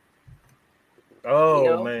real.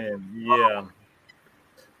 Oh, man. Yeah.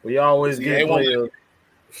 We always get players.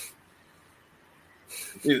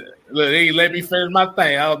 Look, they let me finish my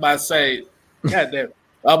thing. I was about to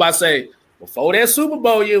say, before that Super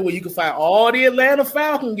Bowl year where you can find all the Atlanta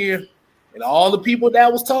Falcon gear and all the people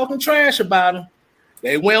that was talking trash about them,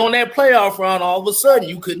 they went on that playoff run. All of a sudden,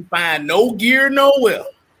 you couldn't find no gear nowhere.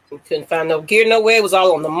 We couldn't find no gear nowhere. It was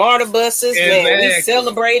all on the MARTA buses. Exactly. Man, we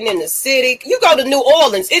celebrating in the city. You go to New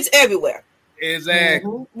Orleans, it's everywhere. Exactly.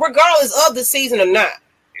 Mm-hmm. Regardless of the season or not.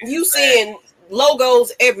 Exactly. You seeing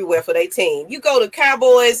logos everywhere for their team. You go to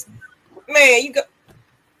Cowboys, man, you go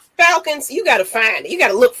Falcons, you got to find it. You got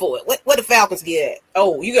to look for it. What the Falcons get at?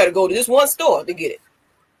 Oh, you got to go to this one store to get it.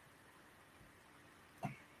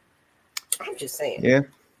 I'm just saying. Yeah.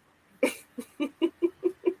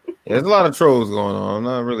 There's a lot of trolls going on. I'm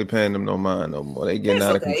not really paying them no mind no more. They getting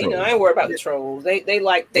out of control. You know, I ain't worried about the trolls. They get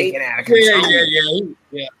out of control.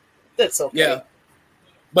 Yeah. That's okay. Yeah.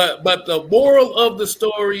 But the moral of the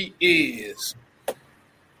story is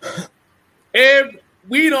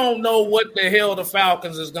we don't know what the hell the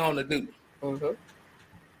Falcons is going to do. Mm-hmm.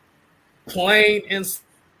 Plain and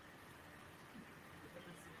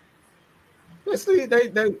see, they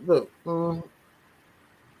look.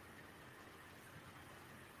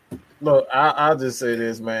 Look, I'll just say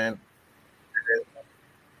this, man.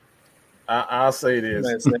 I'll say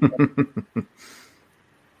this.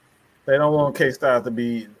 They don't want K-Styles to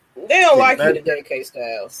be. They don't like you today,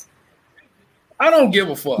 K-Styles. I don't give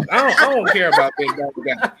a fuck. I don't care about that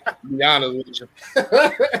guy. To be honest with you.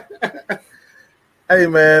 Hey,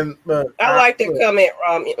 man. Look, I like that comment.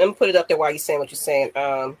 Let me put it up there while you're saying what you're saying.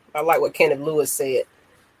 I like what Kenneth Lewis said.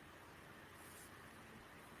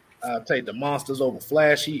 I'll take the Monsters over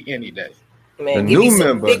Flashy any day. Man, give me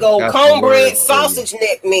some big old cornbread sausage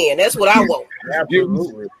neck men. That's what I want.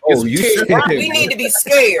 Absolutely. Oh, you should. We need to be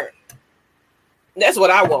scared. That's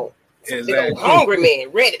what I want. Exactly. Big old hungry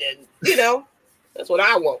man, ready to, that's what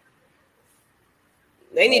I want.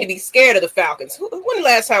 They need to be scared of the Falcons. When the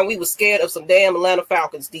last time we were scared of some damn Atlanta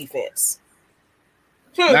Falcons defense?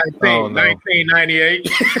 1998.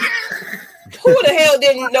 Who the hell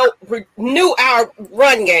knew our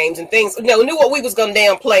run games and things? Knew what we was gonna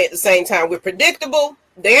damn play at the same time. We're predictable.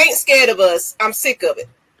 They ain't scared of us. I'm sick of it.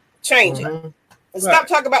 Change it. Stop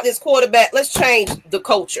talking about this quarterback. Let's change the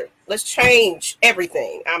culture. Let's change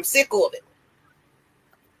everything. I'm sick of it.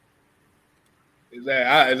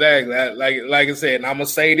 Exactly. Like I said, and I'm gonna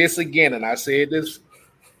say this again, and I said this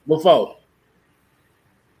before.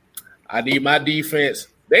 I need my defense.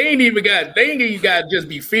 They ain't even got to just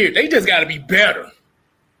be feared. They just got to be better.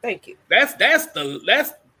 Thank you. That's the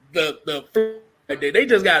they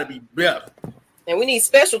just got to be better. And we need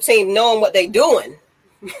special team knowing what they doing.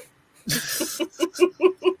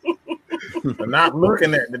 We're not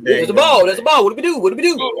looking at the day. There's a ball. What do we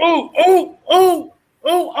do?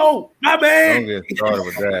 Oh, my bad. Don't get started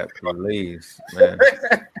with that, please, man.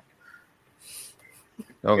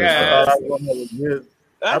 Don't get started.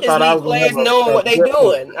 I just need players knowing what they're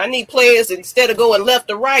doing. I need players, instead of going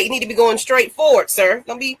left or right, you need to be going straight forward, sir.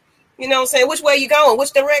 Don't be, you know what I'm saying? Which way you going?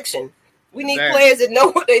 Which direction? We need players that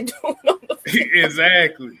know what they're doing.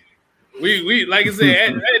 Exactly. We like I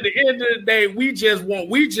said, at the end of the day, we just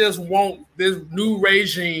want this new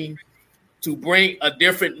regime to bring a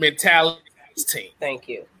different mentality to this team. Thank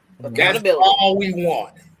you. That's all we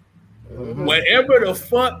want. Mm-hmm. Whatever the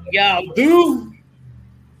fuck y'all do,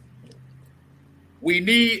 we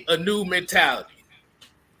need a new mentality.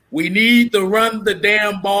 We need to run the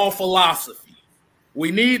damn ball philosophy.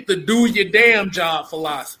 We need to do your damn job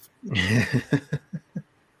philosophy.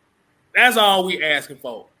 That's all we asking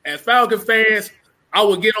for. As Falcon fans, I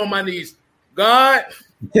will get on my knees. God,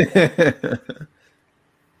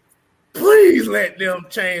 please let them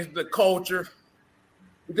change the culture.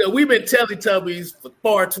 Because we've been Teletubbies for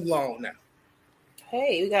far too long now.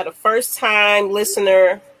 Hey, we got a first-time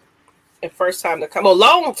listener and first-time to come. Well,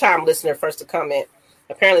 long-time listener first to comment.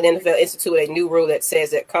 Apparently, the NFL instituted a new rule that says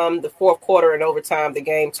that come the fourth quarter and overtime, the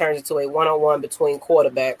game turns into a one-on-one between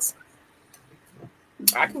quarterbacks.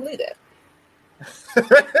 I can believe that.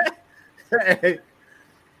 Hey,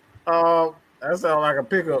 that sounds like a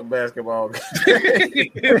pickup basketball game.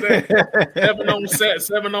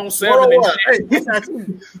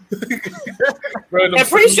 7-on-7.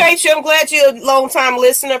 Appreciate you. I'm glad you're a long-time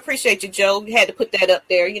listener. Appreciate you, Joe. You had to put that up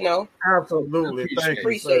there, you know. Absolutely.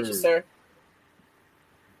 Appreciate you, sir.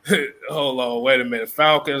 Hold on, wait a minute.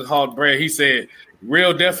 Falcons, Hall Brad, he said,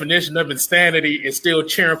 real definition of insanity is still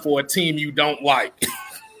cheering for a team you don't like.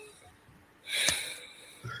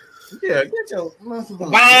 Yeah, get your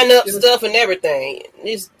buying up stuff and everything.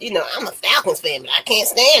 It's, you know, I'm a Falcons fan, but I can't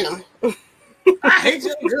stand them. I hate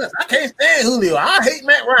you. I can't stand Julio. I hate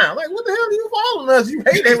Matt Ryan. Like, what the hell are you following us? You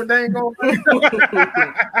hate everything going on.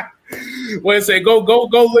 Well, it say go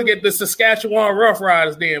look at the Saskatchewan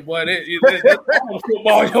Roughriders then, boy. That's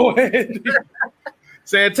football your head.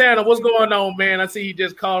 Santana, what's going on, man? I see he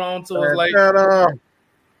just caught on to us like.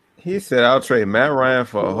 He said, "I'll trade Matt Ryan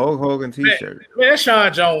for a Hulk Hogan T-shirt." Man,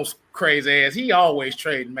 Sean Jones crazy ass. He always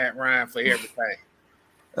trading Matt Ryan for everything.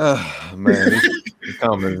 Man, he's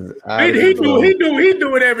coming. He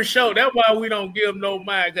do it every show. That's why we don't give him no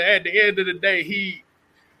mind. Cause at the end of the day, he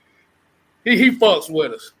fucks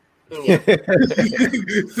with us.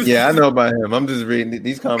 Yeah, I know about him. I'm just reading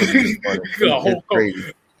these comments. It's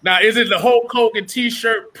crazy. Now, is it the Hulk Hogan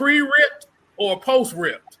T-shirt pre-ripped or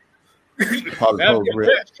post-ripped?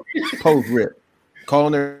 Post-ripped. Post-ripped.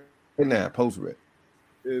 Calling her now. Post-ripped.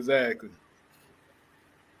 Exactly.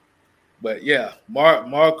 But yeah,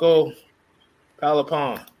 Marco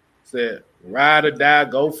Palapon said, "Ride or die,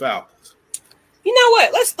 go Falcons." You know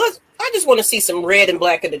what? Let's. I just want to see some red and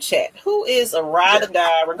black in the chat. Who is a ride or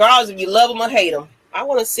die, regardless if you love them or hate them? I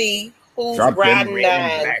want to see who's riding or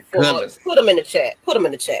dying. Put them in the chat.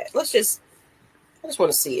 I just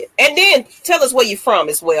want to see it. And then tell us where you're from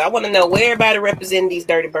as well. I want to know where everybody representing these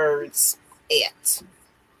Dirty Birds at.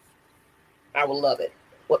 I would love it.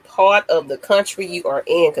 What part of the country you are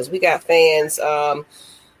in, because we got fans. Why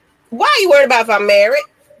are you worried about if I'm married?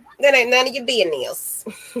 That ain't none of your business.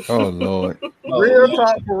 Oh, Lord. Real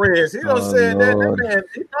talk for Reds. He don't say that man.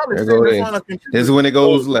 He probably said in front of computer. This is when it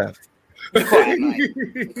goes left. Be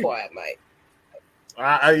quiet, Mike.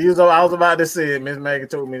 I was about to say it. Miss Maggie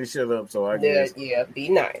told me to shut up, so I guess. Yeah, be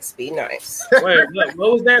nice. Wait, what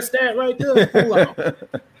was that stat right there? Hold on.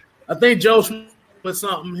 I think Joe put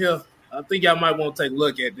something here. I think y'all might want to take a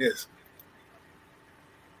look at this.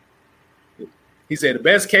 He said the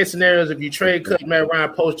best case scenario is if you trade cut Matt Ryan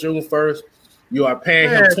post June 1st, you are paying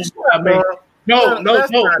him $25 million.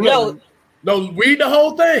 No. Read the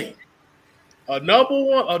whole thing. A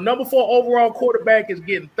number 4 overall quarterback is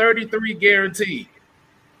getting 33 guaranteed.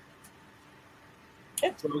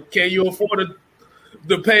 So can you afford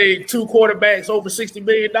to pay 2 quarterbacks over $60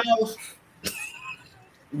 million?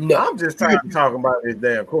 No, I'm just trying to talk about this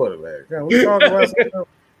damn quarterback. Can we talk about something else?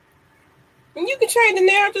 You can trade the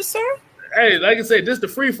narrative, sir. Hey, like I said, this is the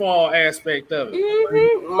free fall aspect of it.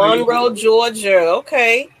 Mm-hmm. Monroe, Georgia.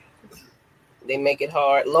 Okay. They make it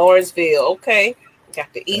hard. Lawrenceville, okay.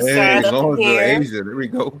 Got the east side up Lawrenceville, here. Asia. There we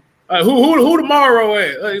go. Who tomorrow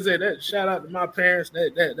at? Like I said, that shout out to my parents.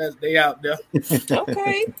 That's they out there.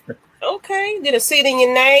 Okay. Okay. Did a seat in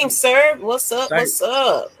your name, sir. What's up? What's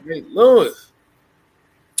up? Hey, Lewis.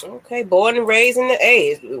 Okay, born and raised in the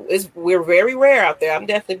A. We're very rare out there. I'm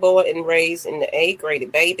definitely born and raised in the A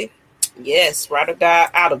graded, baby. Yes, ride or die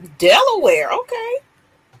out of Delaware. Okay.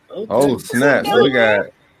 Oh snap! So we got.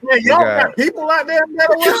 Yeah, y'all got people out there in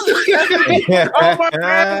Delaware. Oh my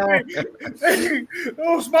God!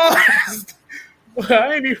 Oh, small.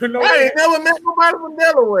 I ain't even know. I ain't never met nobody from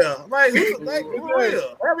Delaware. Like for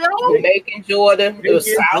real. Have y'all? Macon, Georgia. It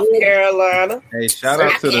was South Carolina. Hey, shout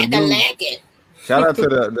out to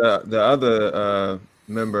the other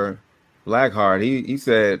member, Blackheart. He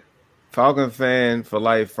said Falcon fan for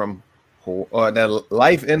life from that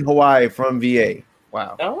life in Hawaii from VA.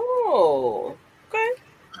 Wow. Oh, okay.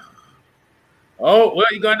 Oh, well,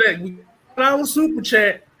 you got that. We got our super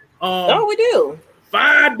chat. We do.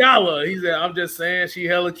 $5. He said, I'm just saying she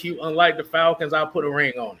hella cute. Unlike the Falcons, I'll put a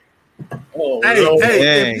ring on it. Oh, hey,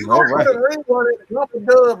 dang, if you want to put a ring on it, drop a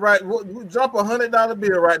dub, right? We'll drop $100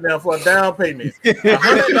 bill right now for a down payment.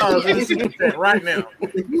 $100 in the super chat right now.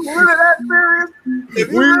 If you really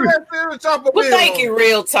that serious, drop a bill. Well, thank you,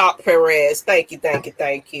 Real Talk Perez. Thank you. Then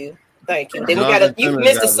we got you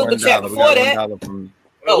missed the super chat before that.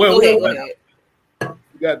 Go ahead.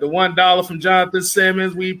 We got the $1 from Jonathan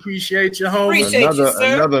Simmons. We appreciate you, homie. Appreciate you,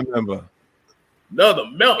 sir. Another member.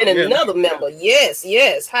 And another member.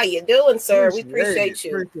 Yes. How you doing, sir? We appreciate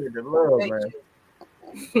you. Appreciate the love,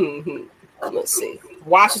 man. Let's see.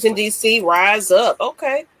 Washington, D.C., rise up.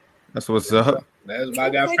 Okay. That's what's up. That's my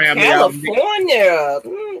guy family California.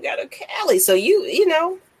 Got a Cali. So you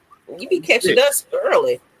know, you be catching us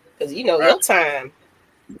early because you know your time.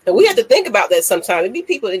 And we have to think about that sometimes. There be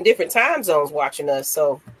people in different time zones watching us.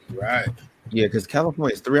 So right. Yeah, because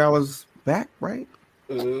California is 3 hours back, right?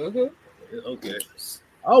 Mm-hmm. Okay.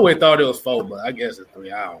 I always thought it was 4, but I guess it's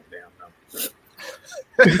 3 hours. Damn.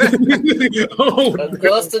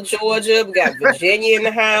 Augusta, Georgia. We got Virginia in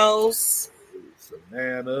the house.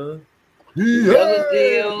 Savannah.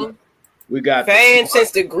 Deal. We got fans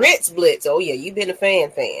since the Grits Blitz. Oh yeah, you've been a fan.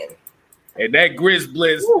 And that Grizz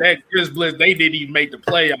Blitz, they didn't even make the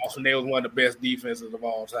playoffs, and they was one of the best defenses of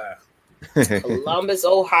all time. Columbus,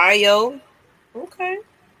 Ohio. Okay.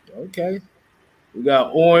 We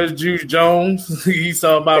got Orange Juice Jones. He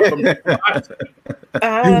saw about from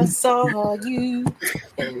I saw you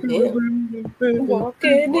and him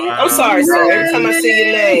walking in. I'm sorry, sir. Every time I see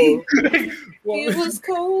your name, it was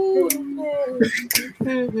cold.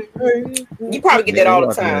 You probably get that all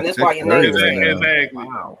the time. That's why your name is there. Exactly.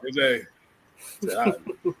 Wow. Exactly.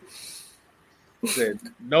 Said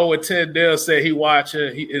Noah Tyndale said he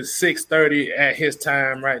watching. He is 6:30 at his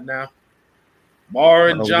time right now.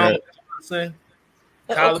 Martin Johnson,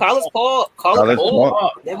 College Park.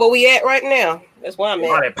 That's where we at right now. That's where I'm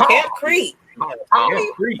at. Camp Creek.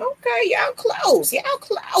 Okay, y'all close.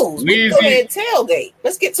 We go ahead and tailgate.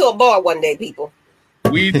 Let's get to a bar one day, people.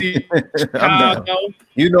 Weezy, Chicago.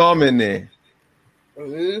 You know I'm in there.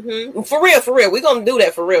 Mm-hmm. For real. We're gonna do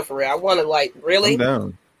that for real. I want to really. I'm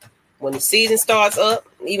down. When the season starts up,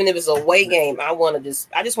 even if it's a away game, I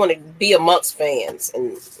just want to be amongst fans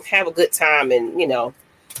and have a good time, and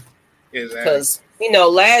because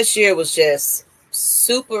last year was just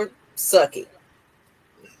super sucky.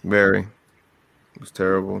 Very, it was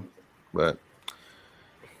terrible, but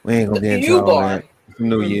we ain't gonna get into all that.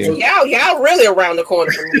 New Year, y'all really around the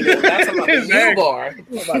corner from me. That's about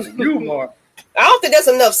the U bar. I don't think there's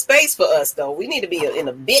enough space for us, though. We need to be in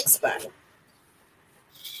a big spot.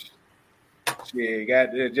 Yeah,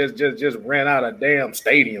 just rent out a damn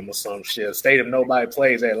stadium or some shit. Stadium nobody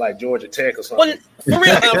plays at, like Georgia Tech or something. Well, for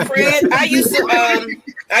real, Fred, I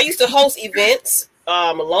used to host events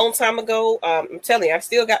a long time ago. I'm telling you, I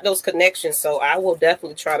still got those connections, so I will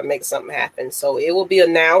definitely try to make something happen. So it will be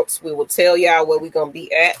announced. We will tell y'all where we're gonna be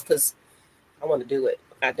at because I want to do it.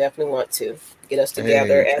 I definitely want to get us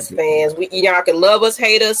together as fans. Y'all can love us,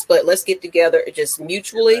 hate us, but let's get together just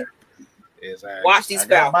mutually. Exactly. Watch these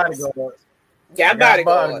Falcons. Got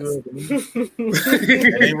bodyguards.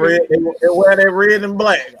 They wear that red and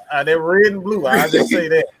black. They're red and blue. I just say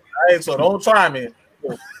that. All right, so don't try me.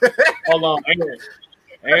 Hold on,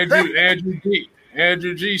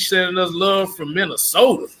 Andrew G sending us love from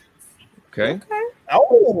Minnesota. Okay.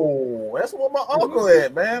 Oh, that's what my uncle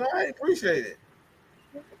at, man. I appreciate it.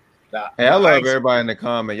 Hey, I love everybody in the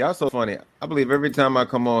comment. Y'all so funny. I believe every time I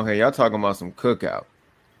come on here, y'all talking about some cookout.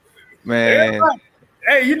 Man.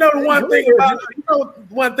 Hey, one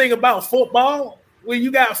thing about football? when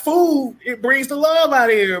you got food, it brings the love out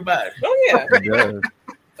of everybody. Oh yeah.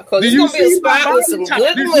 Because Did it's you gonna be a see my spot with body some type?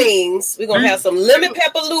 good Did you- wings. We're gonna did- have some lemon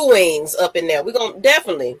pepper Lou wings up in there. We're gonna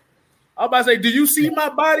definitely. I'm about to say, do you see my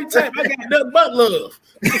body type? I got nothing but love.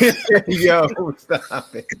 Yo,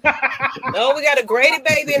 stop it. Oh, we got a Grady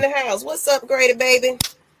baby in the house. What's up, Grady baby?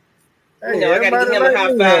 Hey, You know, I gotta give him a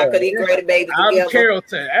high five because he Grady baby I'm together.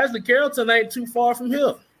 Carrollton. Actually, Carrollton ain't too far from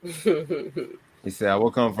here. He said, I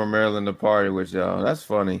will come from Maryland to party with y'all. That's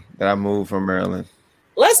funny that I moved from Maryland.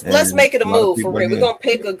 Let's And make it a a lot of move for people real. We're here. gonna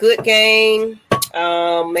pick a good game.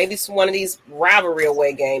 Maybe one of these rivalry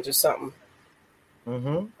away games or something.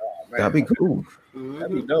 Mm-hmm. That'd be cool.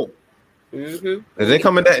 That'd be dope. Mm-hmm. If they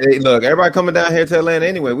coming down, hey, look, everybody coming down here to Atlanta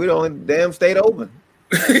anyway. We the only damn state open.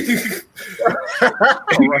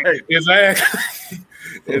 Right. Exactly.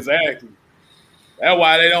 Exactly. That's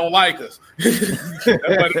why they don't like us. That's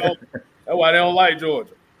why they don't like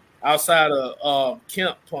Georgia. Outside of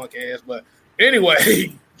Kemp punk ass. But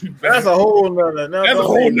anyway, That's a whole nother. that's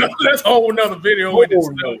a whole nother video with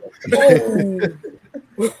itself.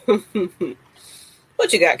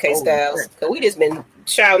 What you got, K Styles? Because we just been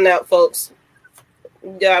shouting out, folks.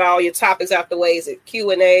 You got all your topics out the way. Is it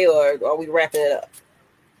Q&A or are we wrapping it up?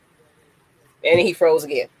 And he froze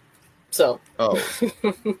again. So. Oh,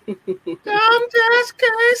 I'm just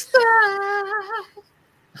K-Styles.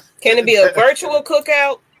 Can it be a virtual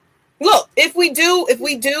cookout? Look, if we do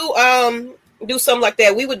do something like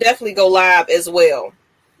that, we would definitely go live as well.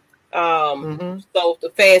 So the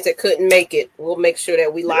fans that couldn't make it, we'll make sure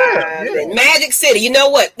that we live in Magic City. You know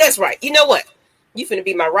what? That's right. You know what? You finna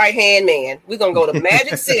be my right hand man. We're gonna go to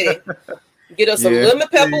Magic City, get us some lemon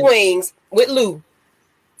pepper wings with Lou.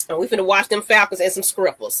 And we finna watch them Falcons and some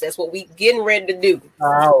Scripples. That's what we getting ready to do.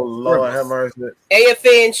 Oh Lord, have mercy.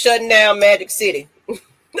 AFN shutting down Magic City.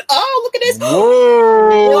 Oh, look at this.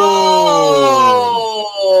 whoa!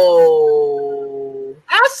 Whoa.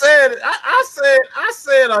 I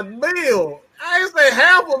said a meal. I didn't say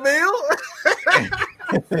half a meal.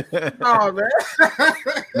 Oh man.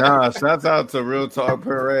 Nah, shouts out to Real Talk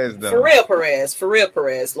Perez though. For real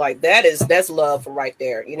Perez. Like that's love for right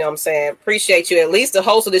there. You know what I'm saying? Appreciate you. At least the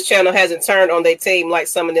host of this channel hasn't turned on their team like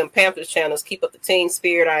some of them Panthers channels. Keep up the team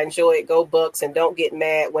spirit. I enjoy it. Go Bucks, and don't get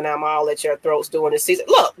mad when I'm all at your throats during the season.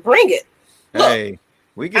 Look, bring it. Look, Hey,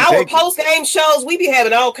 we can our take post game shows, we be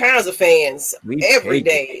having all kinds of fans We every take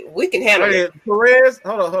day. We can handle Hey, it. Perez,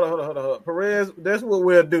 hold on. Perez, that's what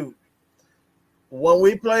we'll do. When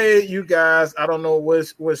we play you guys, I don't know which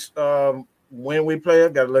when we play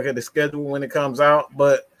it, gotta look at the schedule when it comes out,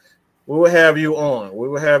 but we will have you on. We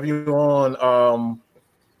will have you on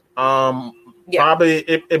probably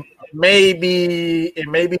it may be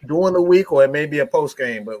during the week or it may be a post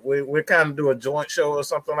game, but we kind of do a joint show or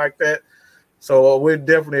something like that. So we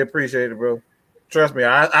definitely appreciate it, bro. Trust me,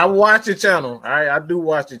 I watch your channel. I do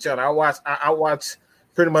watch your channel. I watch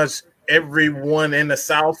pretty much everyone in the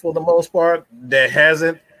South for the most part that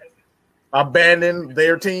hasn't abandoned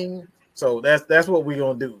their team. So that's what we're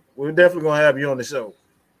gonna do. We're definitely gonna have you on the show.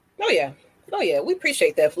 Oh yeah. We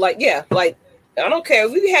appreciate that. Like I don't care.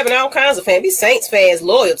 We be having all kinds of fans. Be Saints fans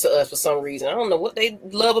loyal to us for some reason. I don't know what they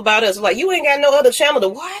love about us. Like, you ain't got no other channel to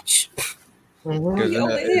watch.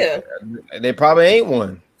 They probably ain't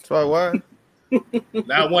one. That's why.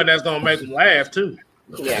 Not one that's gonna make them laugh too.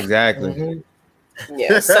 Yeah. Exactly.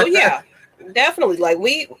 Yeah. So yeah, definitely. Like,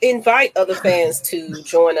 we invite other fans to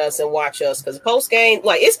join us and watch us, because post game,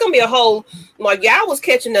 like, it's gonna be a whole, like, y'all was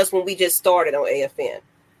catching us when we just started on AFN.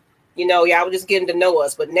 You know, y'all were just getting to know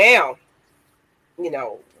us, but now, you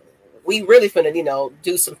know, we really finna,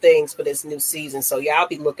 do some things for this new season. So y'all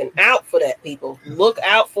be looking out for that, people. Look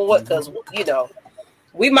out for it, because,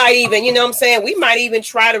 we might even, we might even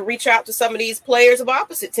try to reach out to some of these players of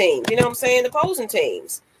opposite teams, the opposing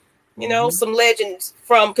teams. Some legends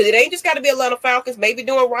because it ain't just got to be Atlanta Falcons, maybe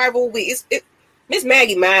doing rivalry. Miss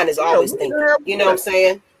Maggie Mine is always thinking, what I'm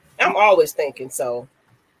saying? I'm always thinking, so.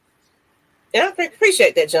 And I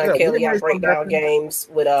appreciate that, John Kelly. I break down games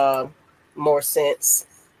with more sense.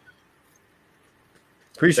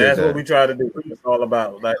 Appreciate That's that. what we try to do. It's all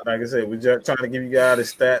about. Like I said, we're just trying to give you guys the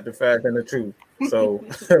stat, the fact, and the truth. So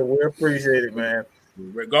we appreciate it, man.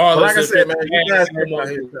 Regardless, like I said, man, you guys check out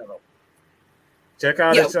his channel. Check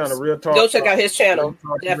out his channel, Real Talk. Go check out his channel,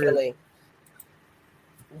 definitely.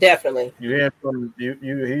 Definitely. You hear from you.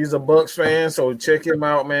 He's a Bucks fan, so check him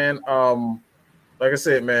out, man. Like I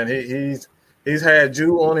said, man, he's had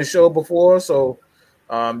Jew on his show before, so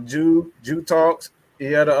Jew talks. He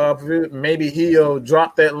had maybe he'll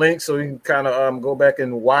drop that link so you can kind of go back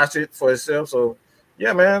and watch it for himself. So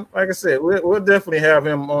yeah, man, like I said, we'll definitely have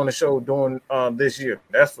him on the show during this year.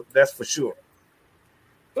 That's for sure.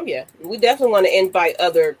 Oh yeah, we definitely want to invite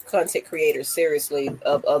other content creators seriously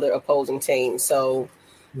of other opposing teams. So,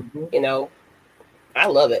 you know, I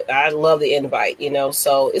love it. I love the invite. You know,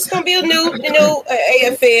 so it's gonna be a new,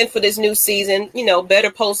 AFN for this new season. You know, better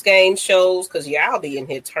post game shows because y'all be in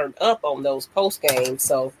here turned up on those post games.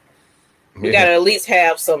 So we gotta at least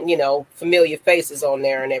have some, familiar faces on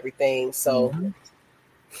there and everything. So,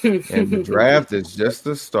 and the draft is just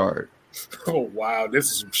the start. Oh wow,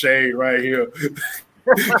 this is some shade right here.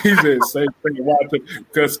 He said same thing. Why?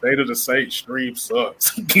 Because State of the Saint stream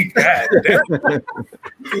sucks. God damn.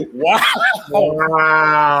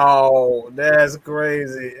 Wow, that's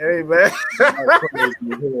crazy. Hey man,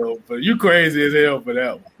 but you crazy as hell for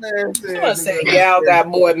that one. I'm gonna say y'all got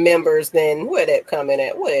more members than where that coming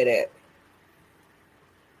at? Where that?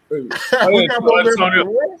 We got more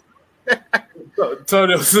members.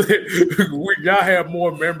 Antonio said y'all have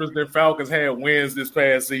more members than Falcons had wins this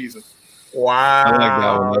past season. Wow, I like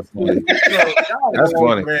that one. That's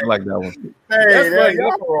funny. I like that one. Hey,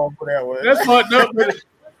 y'all wrong for that one. That's fucked up,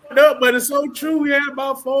 but it's so true. We had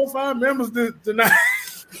about 4 or 5 members tonight.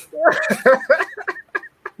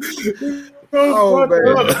 Oh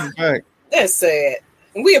man, that's sad.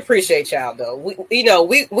 We appreciate y'all though. We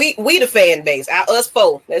the fan base. Us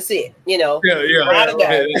 4. That's it. Yeah.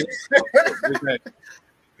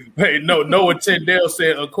 Hey, Noah Tyndale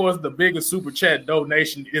said, of course, the biggest super chat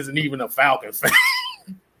donation isn't even a Falcon fan.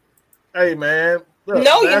 Hey, man. Look,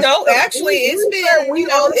 actually, it's been, it's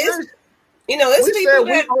people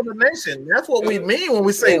we are the nation. That's what we mean when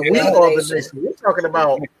we say we are the nation. We're talking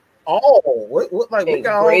about all. We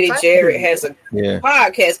got Grady Jarrett has a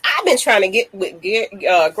podcast. I've been trying to get with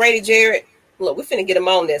Grady Jarrett. Look, we finna get him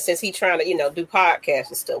on there since he's trying to, do podcasts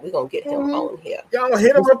and stuff. We're gonna get him on here. Y'all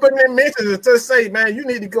hit him up in their mentions and just say, man, you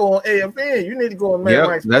need to go on AFN. You need to go on Mad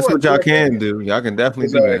Mike That's what y'all can do. Y'all can definitely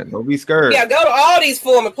do that. Don't be scared. Yeah, go to all these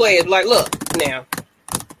former players. Like, look, now.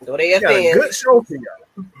 Go to AFN. Got a good show for y'all.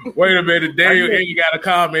 Wait a minute. Daniel Iggy got a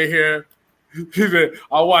comment here. He said,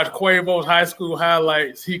 I watched Quavo's high school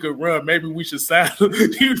highlights. He could run. Maybe we should sign him.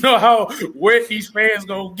 You know how wet these fans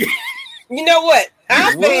gonna get. You know what?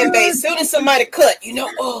 Our fan base, soon as somebody cut, go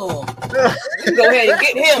ahead and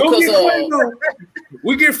get him.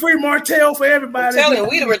 We get free Martell for everybody. I'm telling you,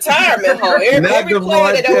 we the retirement home. Every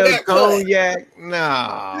player that don't get cognac.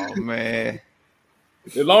 No, man.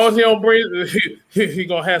 As long as he don't bring, he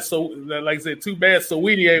gonna have like I said, too bad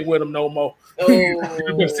Saweetie ain't with him no more. You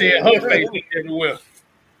been seeing her face everywhere.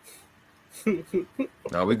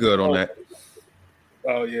 No, we good on that.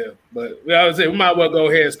 Oh yeah, but I would say we might well go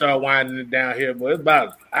ahead and start winding it down here. But it's about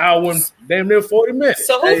an hour and damn near 40 minutes.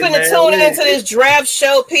 So who's gonna tune into this draft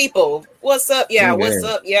show, people? What's up, y'all? What's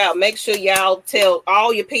up, y'all? Make sure y'all tell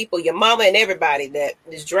all your people, your mama and everybody that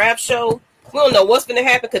this draft show. We don't know what's gonna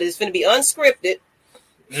happen because it's gonna be unscripted.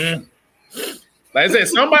 Like I said,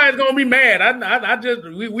 somebody's gonna be mad.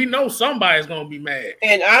 We know somebody's gonna be mad,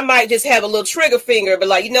 and I might just have a little trigger finger, but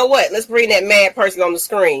like, you know what? Let's bring that mad person on the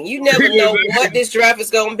screen. You never know what this draft is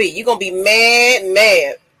gonna be. You're gonna be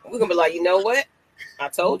mad. We're gonna be like, you know what? I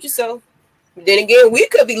told you so. Then again, we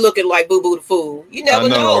could be looking like Boo Boo the Fool. You never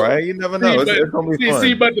know, right? You never know. It's gonna be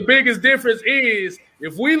fun. But the biggest difference is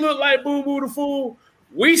if we look like Boo Boo the Fool,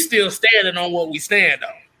 we still standing on what we stand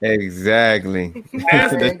on. Exactly.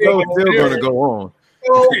 The show's still going to go on.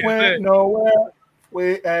 Went nowhere.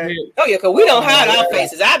 Because we don't hide our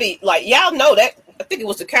faces. I be like, y'all know that. I think it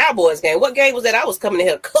was the Cowboys game. What game was that? I was coming in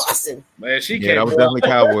here cussing. Man, that was definitely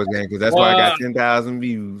Cowboys game because that's why I got 10,000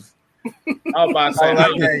 views. I was about to say,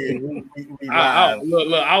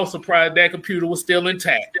 I was surprised that computer was still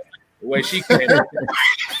intact. The way she came. I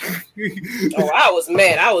was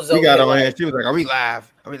mad. I was. We got on here. She was like, "Are we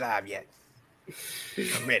live? Are we live yet?"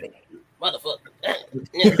 I'm ready. Motherfucker. I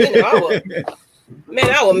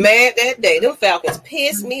was mad that day. Them Falcons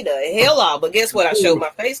pissed me the hell off. But guess what? I showed my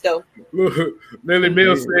face though. Billy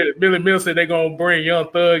Mills said they're gonna bring Young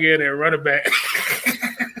Thug in and run it back.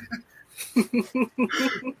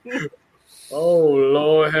 Oh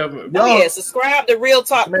Lord heaven. Subscribe to Real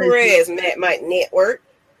Talk Perez, Mad Mike Network.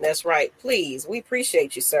 That's right. Please. We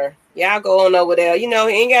appreciate you, sir. Y'all go on over there. He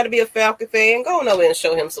ain't got to be a Falcon fan. Go on over there and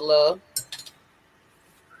show him some love.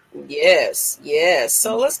 Yes.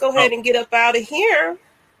 So let's go ahead and get up out of here.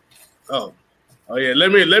 Oh yeah.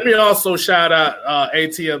 Let me also shout out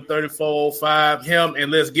ATM 3405, him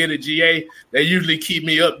and Let's Get It GA. They usually keep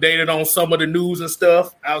me updated on some of the news and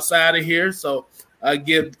stuff outside of here. So I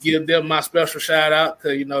give them my special shout out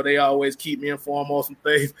because they always keep me informed on some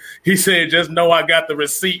things. He said, "Just know I got the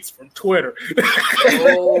receipts from Twitter."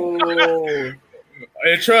 Oh.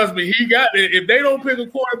 And trust me, he got it. If they don't pick a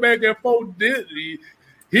quarterback at 4,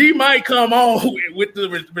 he might come on with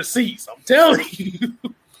the receipts. I'm telling you.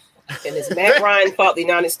 And it's Matt Ryan fault the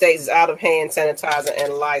United States is out of hand sanitizer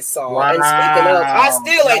and Lysol. Wow. And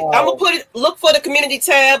speaking of, I'm gonna look for the community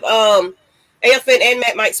tab. AFN and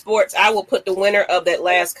Matt Mike Sports. I will put the winner of that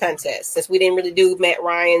last contest since we didn't really do Matt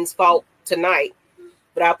Ryan's fault tonight,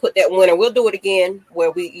 but I'll put that winner. We'll do it again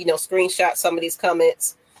where we, screenshot some of these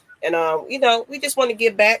comments. And, we just want to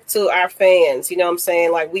give back to our fans. You know what I'm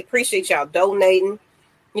saying? Like, we appreciate y'all donating.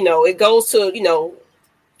 It goes to,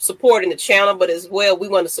 supporting the channel, but as well, we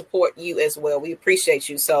want to support you as well. We appreciate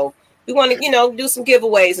you. So we want to, do some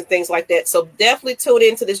giveaways and things like that. So definitely tune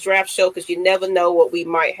into this draft show because you never know what we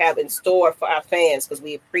might have in store for our fans because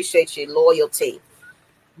we appreciate your loyalty.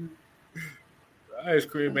 Ice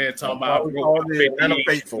Cream Man talking about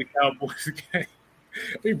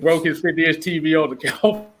he broke his 50-inch TV on the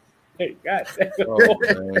Cowboys. Hey, God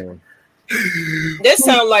damn. That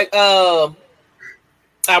sounds like our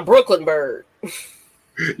Brooklyn bird.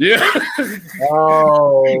 Yeah.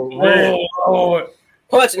 Oh,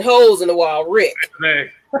 punching holes in the wall, Rick.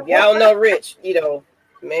 Man. Y'all know Rich,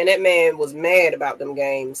 man, that man was mad about them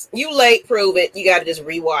games. You late, prove it. You got to just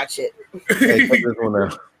rewatch it. Hey, check this one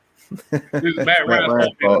out. This is Matt Ryan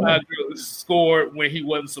scored when he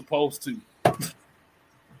wasn't supposed to.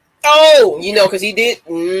 Oh, because he did.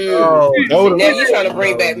 Now you're trying to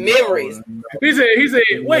bring back memories. He said,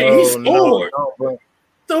 wait, he scored.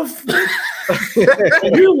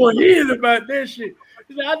 You weren't hearing about that shit.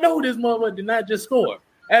 He said, I know this motherfucker did not just score.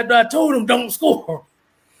 After I told him don't score.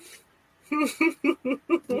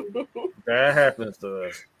 that happens to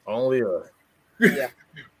us. Only us. Yeah.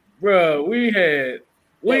 Bro, we had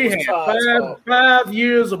 5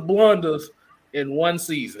 years of blunders in one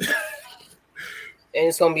season. And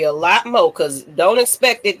it's going to be a lot more because don't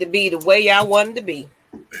expect it to be the way y'all want it to be.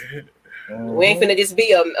 We ain't finna just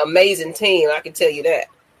be an amazing team, I can tell you that.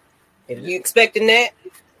 If you expecting that,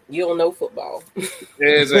 you don't know football.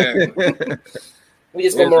 Exactly. We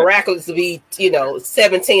just going to miraculously be,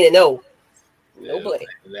 17-0. Nobody.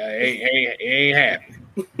 It ain't happening.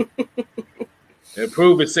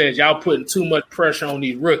 Improve it says y'all putting too much pressure on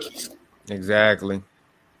these rookies. Exactly.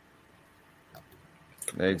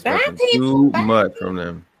 They expect too much from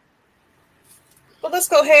them. Well, let's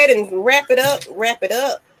go ahead and wrap it up.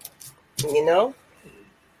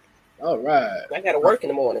 All right. I got to work in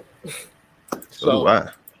the morning. So why?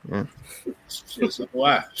 So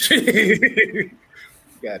why?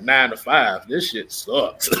 Got 9 to 5. This shit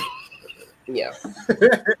sucks. Yeah.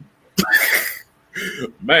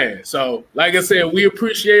 Man, so like I said, we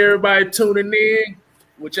appreciate everybody tuning in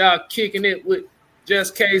with y'all kicking it with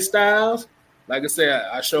Just K Styles. Like I said,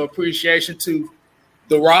 I show appreciation to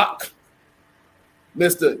The Rock,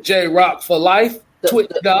 Mr. J Rock for life,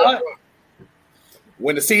 Twitch God.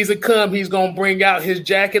 When the season comes, he's gonna bring out his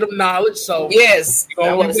jacket of knowledge. So yes,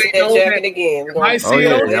 I want to see that jacket again. Y'all gonna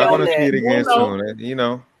see it again soon.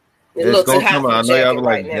 It's gonna come out. I know y'all be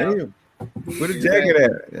like, damn, where the jacket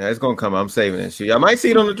at? Yeah, it's gonna come out. I'm saving that shit. I might see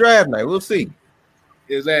it on the draft night. We'll see.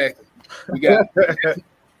 Exactly.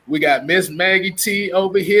 We got Miss Maggie T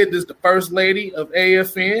over here. This is the first lady of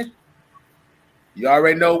AFN. You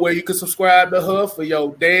already know where you can subscribe to her for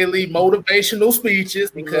your daily motivational speeches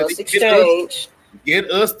because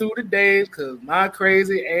get us through the days because my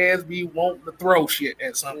crazy ass be wanting to throw shit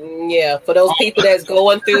at something. Yeah, for those people that's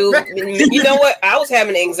going through, you know what? I was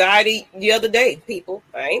having anxiety the other day, people.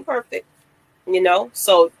 I ain't perfect,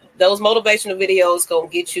 So those motivational videos going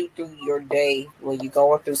to get you through your day when you're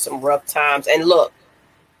going through some rough times. And look,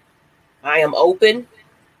 I am open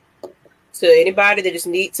to anybody that just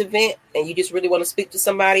needs to vent and you just really want to speak to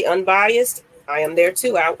somebody unbiased. I am there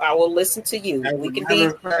too. I will listen to you. We can be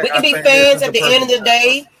fans at the end of the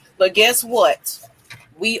day, but guess what?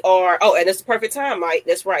 We are. Oh, and it's the perfect time, Mike.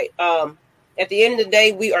 That's right. At the end of the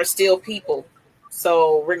day, we are still people.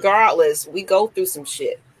 So regardless, we go through some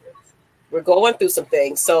shit. We're going through some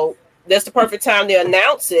things. So that's the perfect time to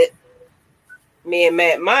announce it. Me and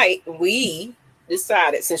Matt Mike, we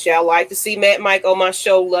decided since y'all like to see Matt Mike on my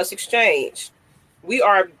show, Lust Exchange, we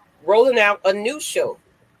are rolling out a new show.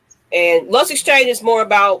 And Lust Exchange is more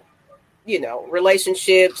about,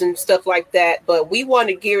 relationships and stuff like that. But we want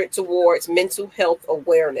to gear it towards mental health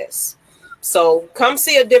awareness. So come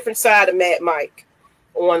see a different side of Matt Mike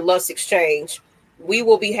on Lust Exchange. We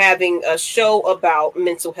will be having a show about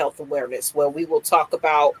mental health awareness where we will talk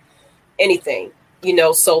about anything.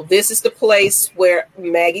 So this is the place where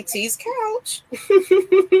Maggie T's couch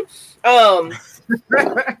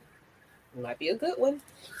might be a good one.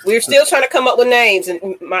 We're still trying to come up with names, and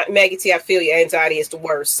Maggie T, I feel your anxiety is the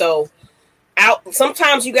worst. So out.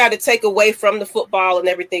 Sometimes you got to take away from the football and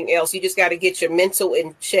everything else. You just got to get your mental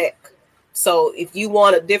in check. So if you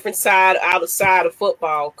want a different side outside of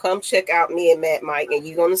football, come check out me and Matt Mike, and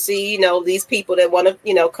you're gonna see, these people that want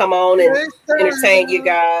to, come on and entertain you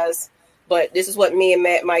guys. But this is what me and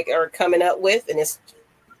Matt Mike are coming up with, and I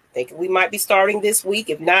think we might be starting this week.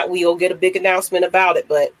 If not, we'll get a big announcement about it.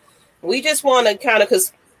 But we just want to kind of,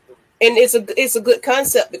 and it's a good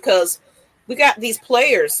concept because we got these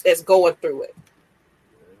players that's going through it.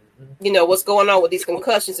 What's going on with these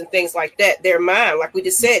concussions and things like that. They're mine. Like we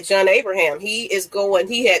just said, John Abraham, he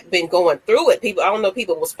had been going through it. I don't know if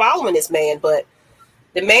people was following this man, but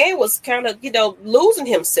the man was kind of, losing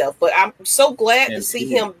himself. But I'm so glad to see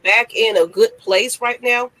him back in a good place right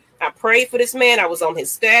now. I prayed for this man. I was on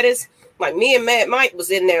his status. Like me and Matt Mike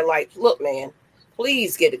was in there like, look, man,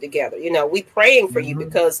 please get it together. We praying for you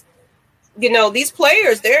because these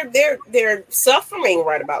players, they're suffering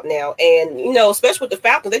right about now. And, especially with the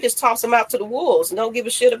Falcons, they just toss them out to the wolves and don't give a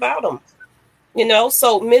shit about them.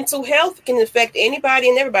 So mental health can affect anybody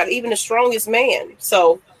and everybody, even the strongest man.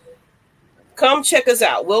 So come check us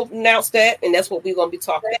out. We'll announce that. And that's what we're going to be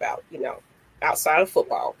talking about, outside of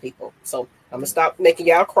football, people. So I'm going to stop making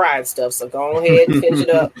y'all cry and stuff. So go ahead and finish it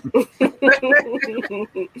up.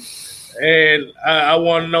 And I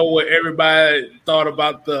want to know what everybody thought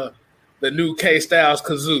about the new K-Styles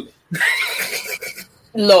kazoo.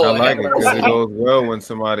 Lord, I like it because it goes well when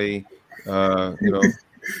somebody,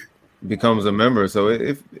 becomes a member. So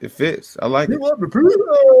it fits. I like it.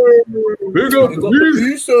 Big up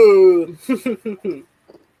the pizza.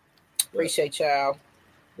 Appreciate y'all.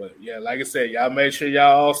 But yeah, like I said, y'all make sure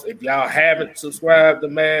if y'all haven't subscribed to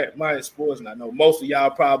Mad Mike Sports, and I know most of y'all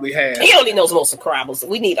probably have. He only knows most subscribers.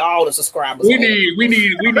 We need all the subscribers. We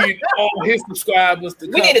need all his subscribers to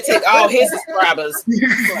come. We need to take all his subscribers.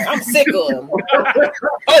 I'm sick of them.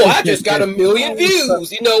 Oh, I just got 1 million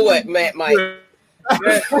views. You know what, Matt Mike?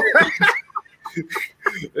 Make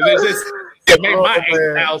my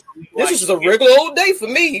 8,000. This is a regular old day for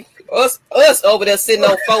me. Us over there sitting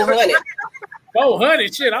on 400.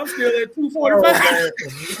 400, shit, I'm still at 245.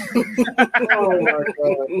 Oh my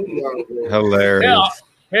God. Hilarious.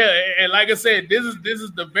 Yeah, and like I said, this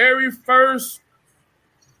is the very first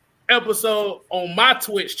episode on my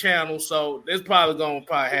Twitch channel, so it's probably gonna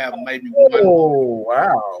have maybe one.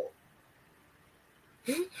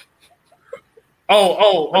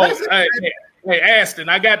 Oh wow. Hey, Aston,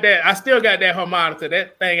 I got that. I still got that harmonica.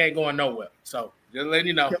 That thing ain't going nowhere. So just letting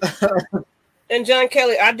you know. And John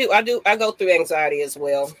Kelly, I go through anxiety as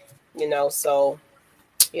well, so,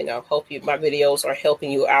 hope my videos are helping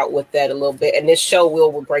you out with that a little bit. And this show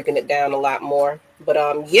we're breaking it down a lot more. But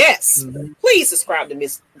yes, please subscribe to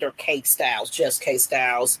Mr. K Styles, Just K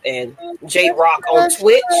Styles, and J Rock on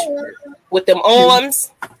Twitch with them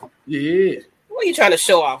arms. Yeah. What are you trying to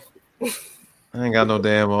show off? I ain't got no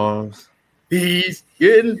damn arms. He's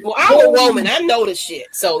getting. Well, I'm a woman. I know the shit.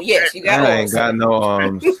 So yes, you got. I ain't got no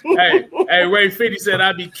arms. hey, Ray 50 said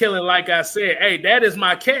I'd be killing like I said. Hey, that is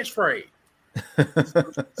my catchphrase.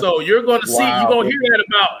 So you're gonna see. You're gonna hear that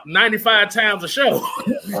about 95 times a show.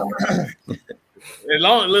 As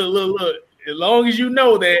long as you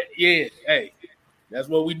know that, yeah. Hey, that's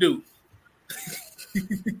what we do.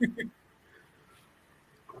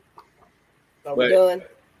 Are we done?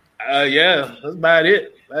 Yeah, that's about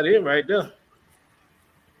it. About it right there.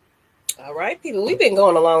 All right, people. We've been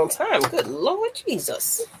going a long time. Good Lord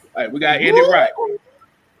Jesus. All right, we got to end it right.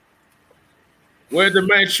 Where's the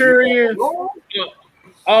Manchurian?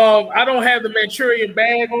 I don't have the Manchurian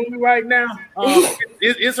bag on me right now.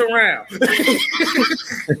 It's around.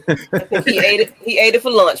 He ate it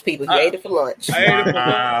for lunch, people. He ate it for lunch. I ate it for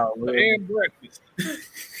lunch and breakfast.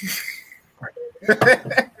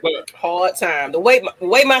 But hard time. The way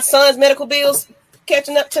my son's medical bills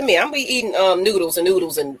catching up to me, I'm be eating noodles and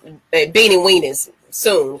beanie weenies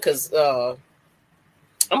soon because I'm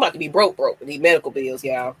about to be broke with these medical bills,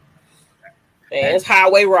 y'all. And it's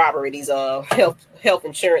highway robbery. These health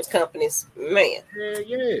insurance companies, man.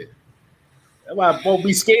 Yeah. That's why I won't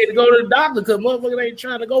be scared to go to the doctor because motherfuckers ain't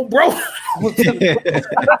trying to go broke.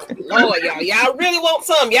 Lord, y'all really want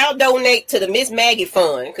some? Y'all donate to the Miss Maggie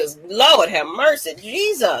Fund because Lord have mercy,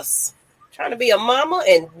 Jesus. Trying to be a mama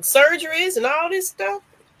and surgeries and all this stuff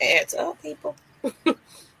adds up, people. But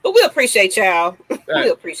we appreciate y'all. We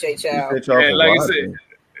appreciate y'all.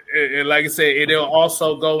 And like I said, it'll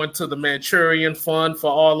also go into the Manchurian Fund for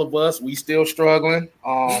all of us. We still struggling.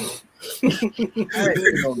 We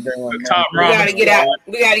gotta get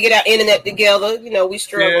our internet together. We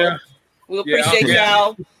struggle. Yeah. We appreciate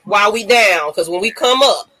y'all while we down, because when we come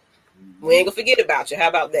up, We ain't gonna forget about you. How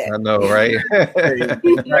about that? I know, right?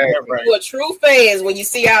 You are true fans when you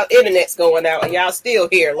see our internet's going out and y'all still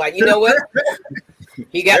here. Like, you know what?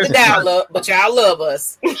 You got the dial up, but y'all love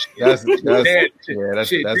us. That's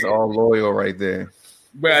all loyal right there.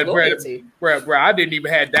 Bro, I didn't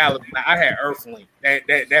even have dial-up. I had Earthlink.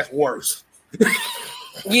 That's worse.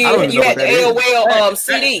 You had the AOL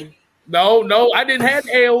CD. No, I didn't have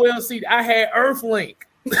the AOL CD. I had Earthlink.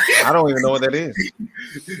 I don't even know what that is.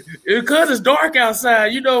 Because it's dark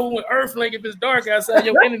outside. You know, when Earthlink, if it's dark outside,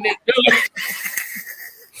 your internet goes.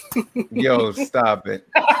 Yo, stop it.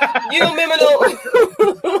 You don't remember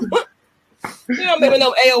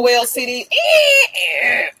no AOL CD?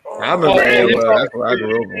 I remember AOL. That's what I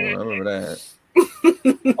grew up on. I remember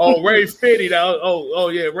that. Oh, Ray Fitty. Oh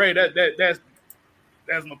yeah, Ray. That's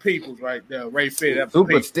my peoples right there. Ray Fitty.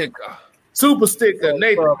 Super sticker.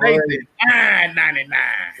 Nathan. $9.99.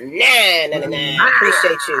 $9.99.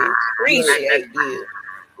 Appreciate you.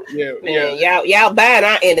 Yeah, man. Y'all buying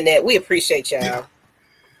our internet. We appreciate y'all.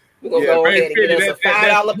 We're gonna go ahead and get us a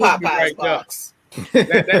 $5 Popeyes right box.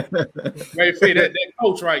 Ray Fitty, that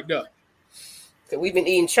coach right there. So we've been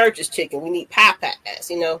eating church's chicken. We need Popeyes,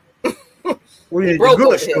 you know. We need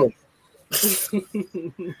good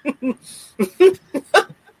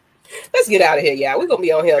Let's get out of here, y'all. We're gonna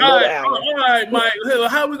be on here another hour. All right, Mike.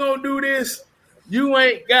 How we gonna do this? You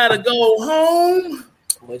ain't gotta go home,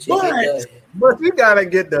 but you gotta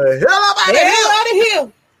get the hell out of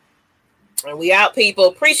here. And we out, people.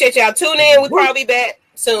 Appreciate y'all tuning in. We'll probably be back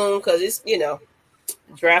soon because it's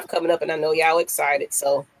draft coming up, and I know y'all excited.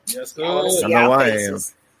 So yes, I know I am.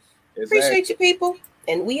 Appreciate you, people,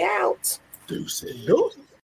 and we out. Deuces.